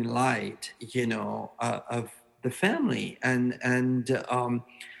guiding light, of the family. And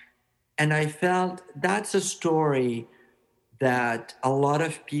I felt that's a story that a lot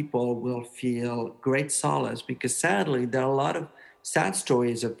of people will feel great solace, because sadly there are a lot of sad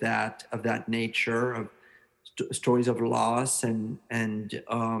stories of that nature, of stories of loss and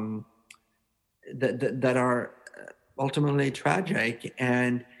that are ultimately tragic.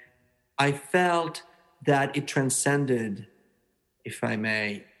 And I felt that it transcended, if I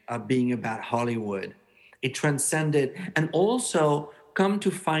may, being about Hollywood. It transcended, and also come to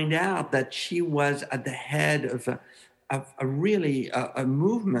find out that she was at the head of a really a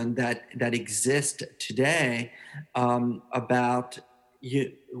movement that exists today, about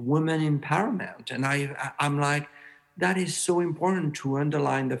women empowerment. And I'm like, that is so important to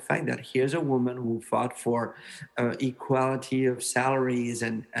underline the fact that here's a woman who fought for equality of salaries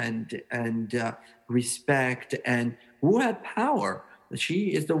and respect, and who had power.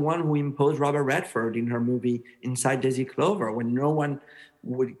 She is the one who imposed Robert Redford in her movie Inside Daisy Clover when no one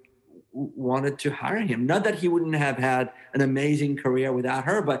would wanted to hire him. Not that he wouldn't have had an amazing career without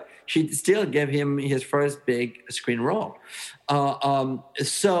her, but she still gave him his first big screen role. And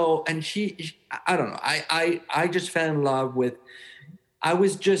I don't know. I just fell in love with. I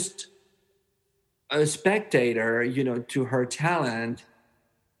was just a spectator, to her talent,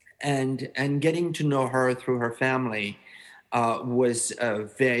 and getting to know her through her family was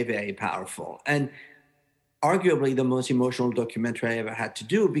very, very powerful. And arguably the most emotional documentary I ever had to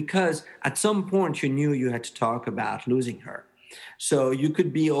do, because at some point you knew you had to talk about losing her. So you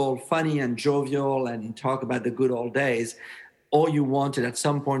could be all funny and jovial and talk about the good old days. All you wanted at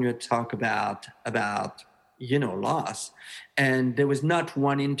some point you had to talk about loss. And there was not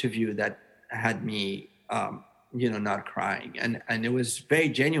one interview that had me not crying. And it was very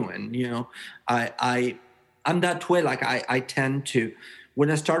genuine. I'm that way. Like I tend to, when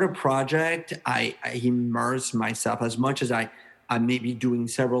I start a project, I immerse myself as much as I may be doing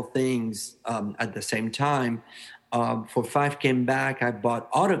several things at the same time. For Five Came Back, I bought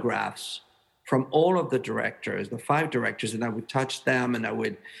autographs from all of the directors, the 5 directors, and I would touch them and I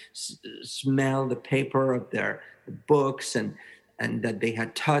would smell the paper of their books and that they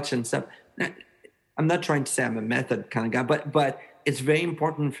had touched and stuff. I'm not trying to say I'm a method kind of guy, but it's very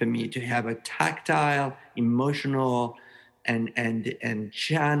important for me to have a tactile, emotional, and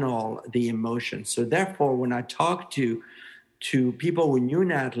channel the emotions. So therefore, when I talk to people who knew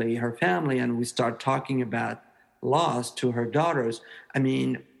Natalie, her family, and we start talking about loss to her daughters, I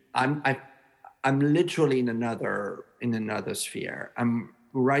mean, I'm literally in another sphere. I'm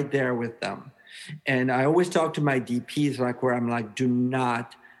right there with them, and I always talk to my DPs where I'm like, do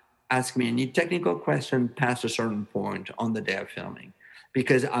not ask me any technical question past a certain point on the day of filming,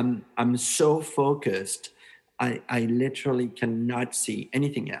 because I'm so focused. I literally cannot see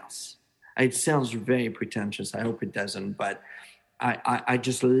anything else. It sounds very pretentious. I hope it doesn't, but I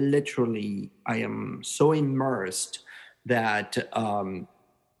just literally, I am so immersed that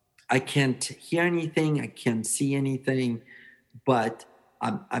I can't hear anything. I can't see anything, but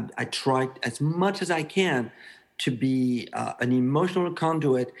I try as much as I can to be an emotional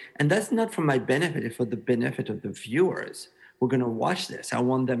conduit. And that's not for my benefit, it's for the benefit of the viewers. We're going to watch this. I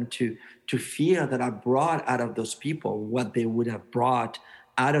want them to feel that I brought out of those people what they would have brought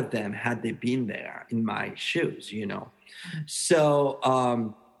out of them had they been there in my shoes, So,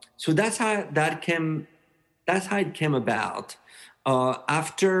 so that's how it came about.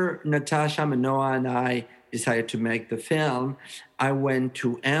 After Natasha Manoa and I decided to make the film, I went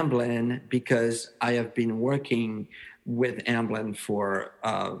to Amblin because I have been working with Amblin for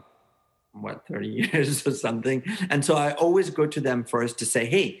 30 years or something. And so I always go to them first to say,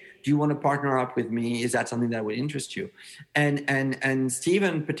 hey, do you want to partner up with me? Is that something that would interest you? And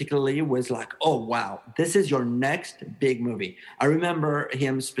Steven particularly was like, oh, wow, this is your next big movie. I remember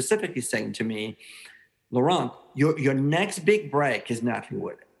him specifically saying to me, Laurent, your next big break is Natalie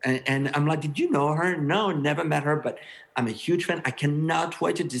Wood. And I'm like, did you know her? No, never met her, but I'm a huge fan. I cannot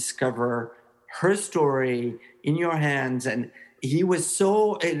wait to discover her story in your hands. And he was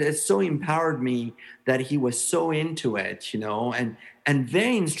it so empowered me that he was so into it, and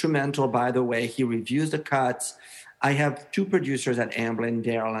very instrumental, by the way. He reviews the cuts. I have 2 producers at Amblin,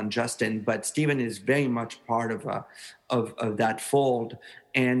 Daryl and Justin, but Steven is very much part of that fold.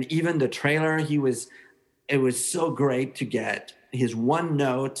 And even the trailer, it was so great to get his one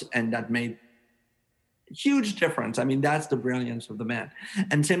note, and that made huge difference. I mean, that's the brilliance of the man.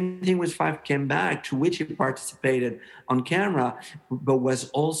 And same thing with Five Came Back, to which he participated on camera, but was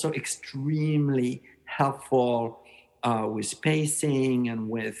also extremely helpful with spacing and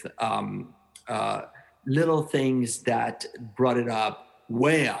with little things that brought it up,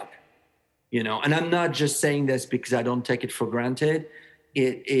 way up, And I'm not just saying this because I don't take it for granted.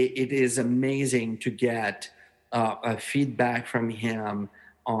 It is amazing to get a feedback from him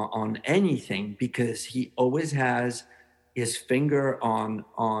on anything, because he always has his finger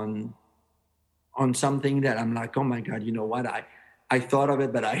on something that I'm like, oh my God, you know what? I thought of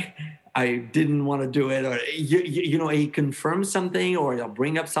it, but I didn't want to do it. Or, he confirms something, or he'll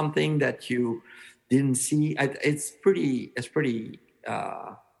bring up something that you didn't see. I'm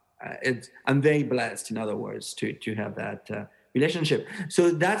very blessed, in other words, to have that relationship.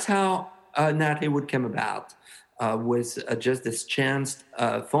 So that's how Natalie Wood came about. Was just this chance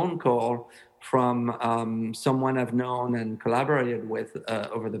phone call someone I've known and collaborated with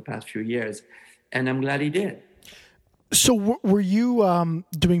over the past few years, and I'm glad he did. So were you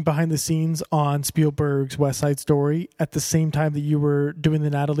doing behind the scenes on Spielberg's West Side Story at the same time that you were doing the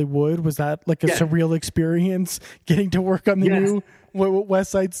Natalie Wood? Was that like a surreal experience getting to work on the new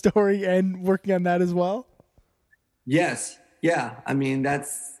West Side Story and working on that as well? Yes. Yeah. I mean,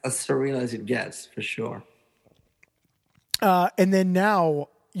 that's as surreal as it gets, for sure. And then now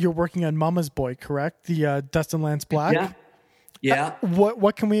you're working on Mama's Boy, correct? The Dustin Lance Black? Yeah. Yeah.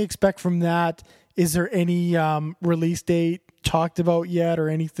 What can we expect from that? Is there any release date talked about yet, or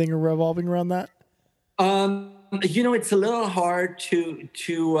anything revolving around that? It's a little hard to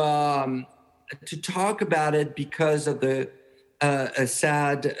talk about it because of a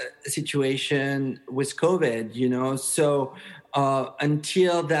sad situation with COVID. So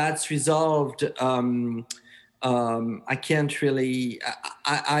until that's resolved, I can't really.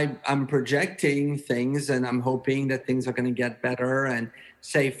 I'm projecting things, and I'm hoping that things are going to get better and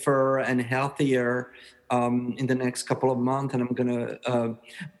safer and healthier in the next couple of months, and I'm going to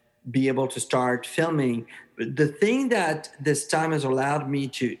be able to start filming. The thing that this time has allowed me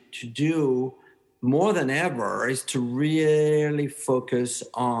to do more than ever is to really focus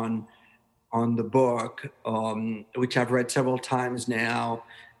on the book, which I've read several times now,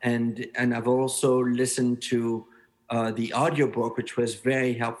 and I've also listened to the audiobook, which was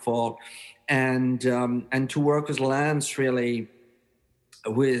very helpful, and to work with Lance really,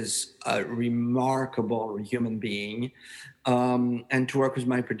 who is a remarkable human being, and to work with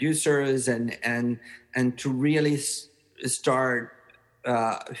my producers and to really start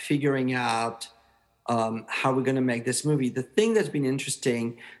figuring out how we're going to make this movie. The thing that's been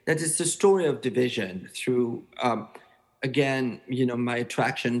interesting, that is the story of division through, again, my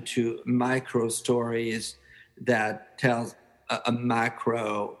attraction to micro stories that tells a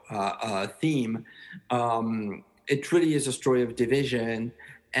macro theme. It really is a story of division.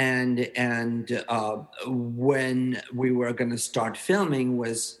 And when we were going to start filming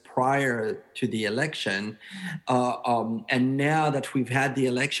was prior to the election. And now that we've had the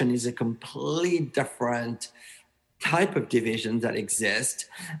election, is a completely different type of division that exists.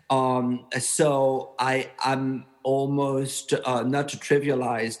 So I'm almost, not to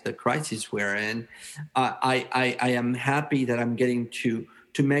trivialize the crisis we're in, I am happy that I'm getting to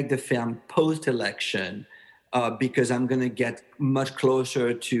make the film post-election, because I'm going to get much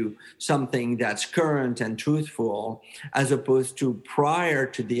closer to something that's current and truthful, as opposed to prior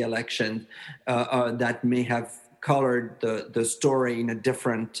to the election, that may have colored the story in a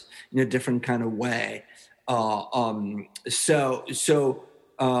different kind of way. So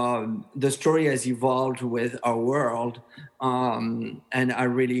the story has evolved with our world, and I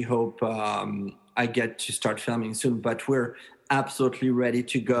really hope I get to start filming soon. But we're absolutely ready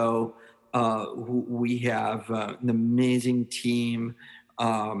to go. We have an amazing team.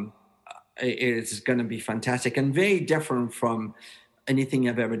 It's going to be fantastic and very different from anything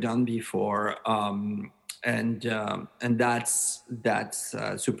I've ever done before. And that's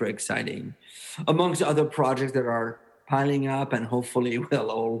super exciting. Amongst other projects that are piling up, and hopefully will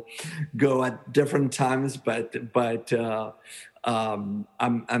all go at different times. But it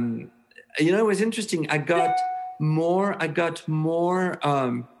was interesting. I got more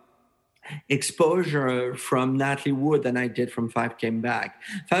exposure from Natalie Wood than I did from Five Came Back.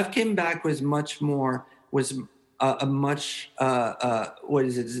 Five Came Back was much more, a much, what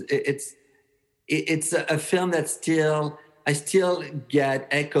is it? It's a film that I still get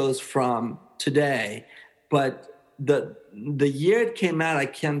echoes from today, but the year it came out, I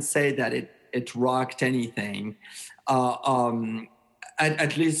can't say that it rocked anything.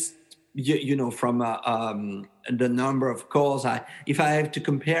 At least, from the number of calls, if I have to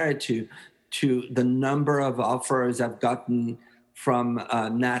compare it to the number of offers I've gotten from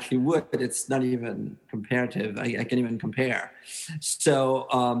Natalie Wood, it's not even comparative. I can't even compare. So,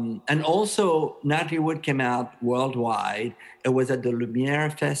 and also Natalie Wood came out worldwide. It was at the Lumiere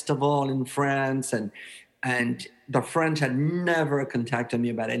Festival in France, and the French had never contacted me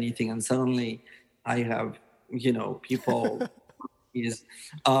about anything, and suddenly I have, people.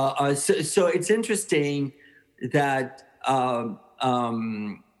 So it's interesting that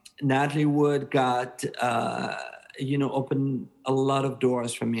Natalie Wood got opened a lot of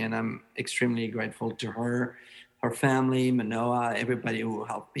doors for me, and I'm extremely grateful to her family, Manoa, everybody who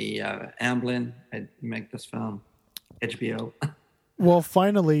helped me, Amblin, make this film, HBO. Well,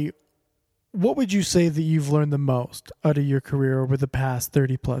 finally, what would you say that you've learned the most out of your career over the past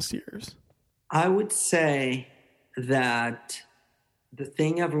 30 plus years? I would say that the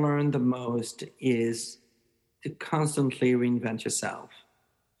thing I've learned the most is to constantly reinvent yourself.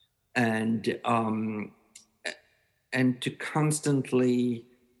 and to constantly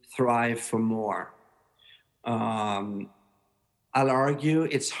thrive for more. Um, I'll argue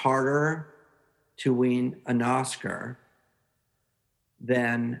it's harder to win an Oscar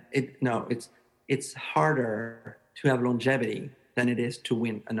than it. No, it's harder to have longevity than it is to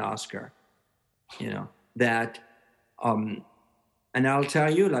win an Oscar. You know that, and I'll tell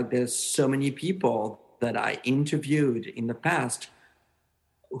you, like, there's so many people that I interviewed in the past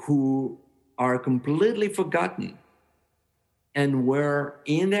who are completely forgotten and were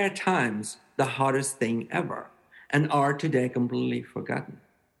in their times the hottest thing ever, and are today completely forgotten.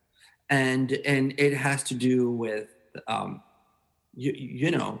 And it has to do with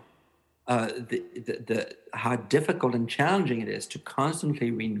you know the how difficult and challenging it is to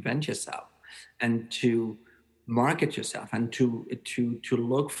constantly reinvent yourself and to market yourself and to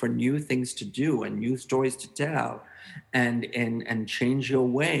look for new things to do and new stories to tell, and change your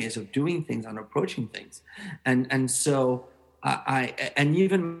ways of doing things and approaching things. And so and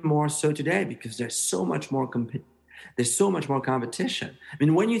even more so today, because there's so much more competition. I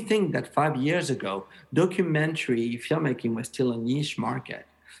mean, when you think that 5 years ago, documentary filmmaking was still a niche market,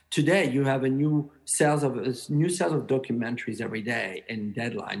 today you have a new sales of documentaries every day in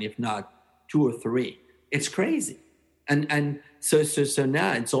Deadline, if not 2 or 3. It's crazy, and so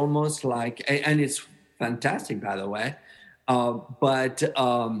now it's almost like, and it's fantastic, by the way, but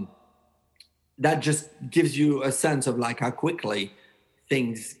that just gives you a sense of like how quickly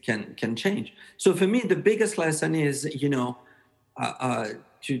things can change. So for me, the biggest lesson is, to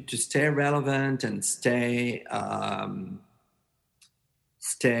stay relevant and stay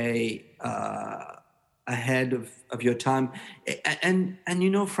ahead of your time, and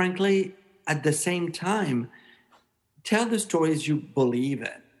frankly, at the same time, tell the stories you believe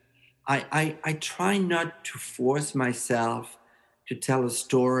in. I try not to force myself to tell a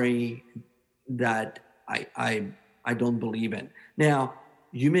story that I don't believe in. Now,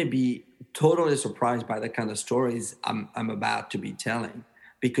 you may be totally surprised by the kind of stories I'm about to be telling,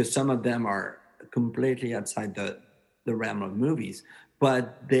 because some of them are completely outside the realm of movies,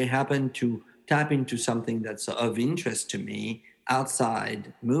 but they happen to tap into something that's of interest to me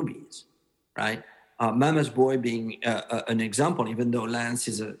outside movies, right? Mama's Boy being an example, even though Lance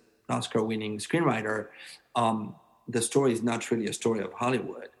is an Oscar-winning screenwriter, the story is not really a story of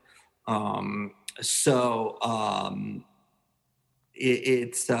Hollywood. I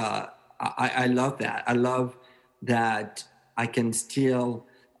love that. I love that I can still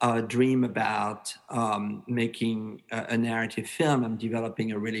dream about making a narrative film. I'm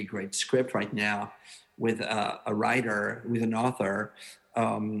developing a really great script right now with a writer, with an author,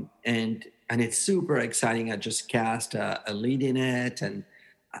 and it's super exciting. I just cast a lead in it, and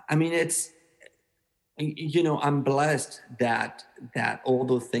I mean, it's, I'm blessed that all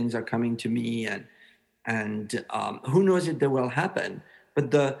those things are coming to me, and who knows if they will happen.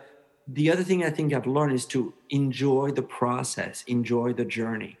 But the other thing I think I've learned is to enjoy the process, enjoy the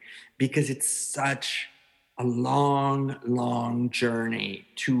journey, because it's such a long journey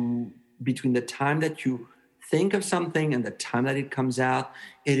between the time that you think of something and the time that it comes out.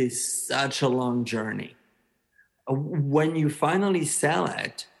 It is such a long journey. When you finally sell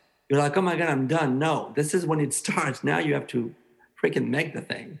it, you're like, oh my God, I'm done. No, this is when it starts. Now you have to freaking make the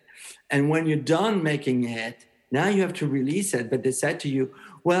thing. And when you're done making it, now you have to release it. But they said to you,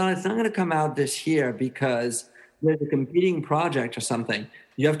 well, it's not going to come out this year because there's a competing project or something.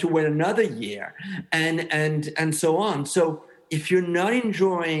 You have to wait another year, and so on. So if you're not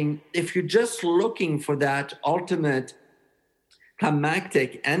enjoying, if you're just looking for that ultimate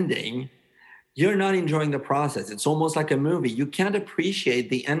climactic ending, you're not enjoying the process. It's almost like a movie. You can't appreciate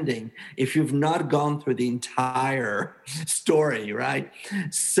the ending if you've not gone through the entire story, right?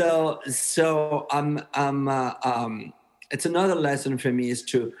 So it's another lesson for me, is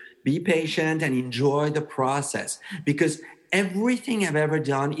to be patient and enjoy the process, because everything I've ever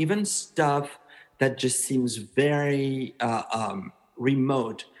done, even stuff that just seems very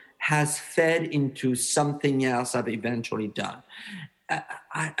remote, has fed into something else I've eventually done.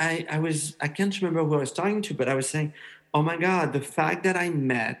 I can't remember who I was talking to, but I was saying, oh my God, the fact that I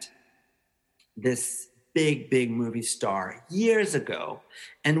met this big movie star years ago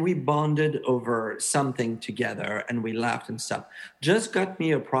and we bonded over something together and we laughed and stuff, just got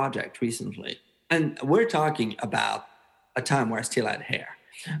me a project recently. And we're talking about a time where I still had hair,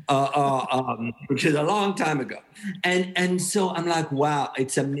 which is a long time ago. And so I'm like, wow,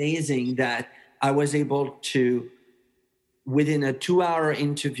 it's amazing that I was able to, within a 2-hour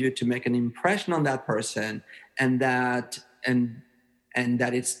interview, to make an impression on that person, and that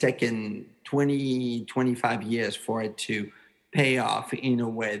it's taken 20, 25 years for it to pay off in a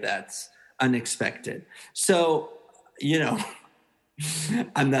way that's unexpected. So, you know,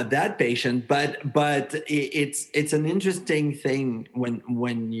 I'm not that patient, but it's an interesting thing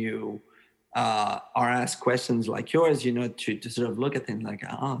when you are asked questions like yours, you know, to sort of look at things like,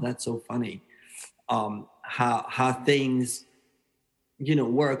 oh, that's so funny. How things, you know,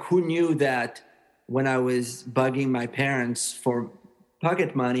 work. Who knew that when I was bugging my parents for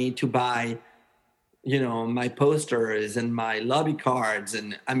pocket money to buy, you know, my posters and my lobby cards,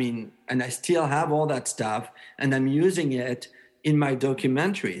 and I still have all that stuff, and I'm using it in my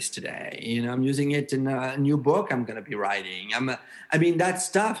documentaries today. You know, I'm using it in a new book I'm going to be writing. That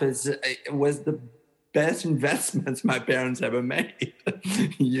stuff was the best investments my parents ever made.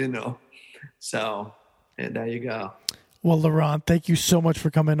 You know, so there you go. Well, Laurent, thank you so much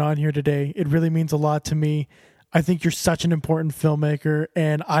for coming on here today. It really means a lot to me. I think you're such an important filmmaker,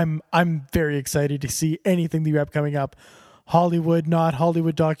 and I'm very excited to see anything that you have coming up. Hollywood, not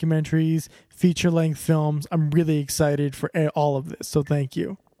Hollywood documentaries, feature-length films. I'm really excited for all of this, so thank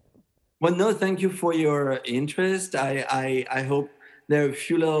you. Well, no, thank you for your interest. I hope there are a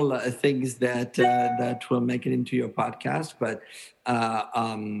few little things that will make it into your podcast, but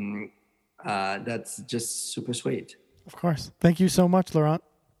that's just super sweet. Of course. Thank you so much, Laurent.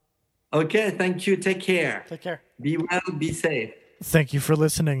 Okay, thank you. Take care. Take care. Be well, be safe. Thank you for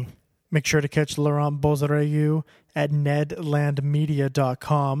listening. Make sure to catch Laurent Bouzereau at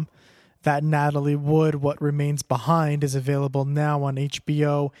nedlandmedia.com. That Natalie Wood, What Remains Behind, is available now on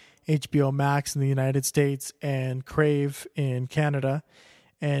HBO, HBO Max in the United States, and Crave in Canada.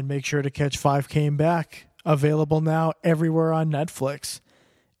 And make sure to catch 5 Came Back, available now everywhere on Netflix.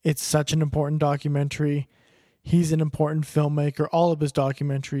 It's such an important documentary. He's an important filmmaker. All of his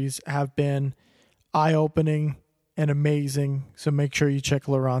documentaries have been eye-opening and amazing, so make sure you check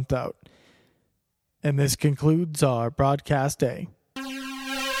Laurent out. And this concludes our broadcast day.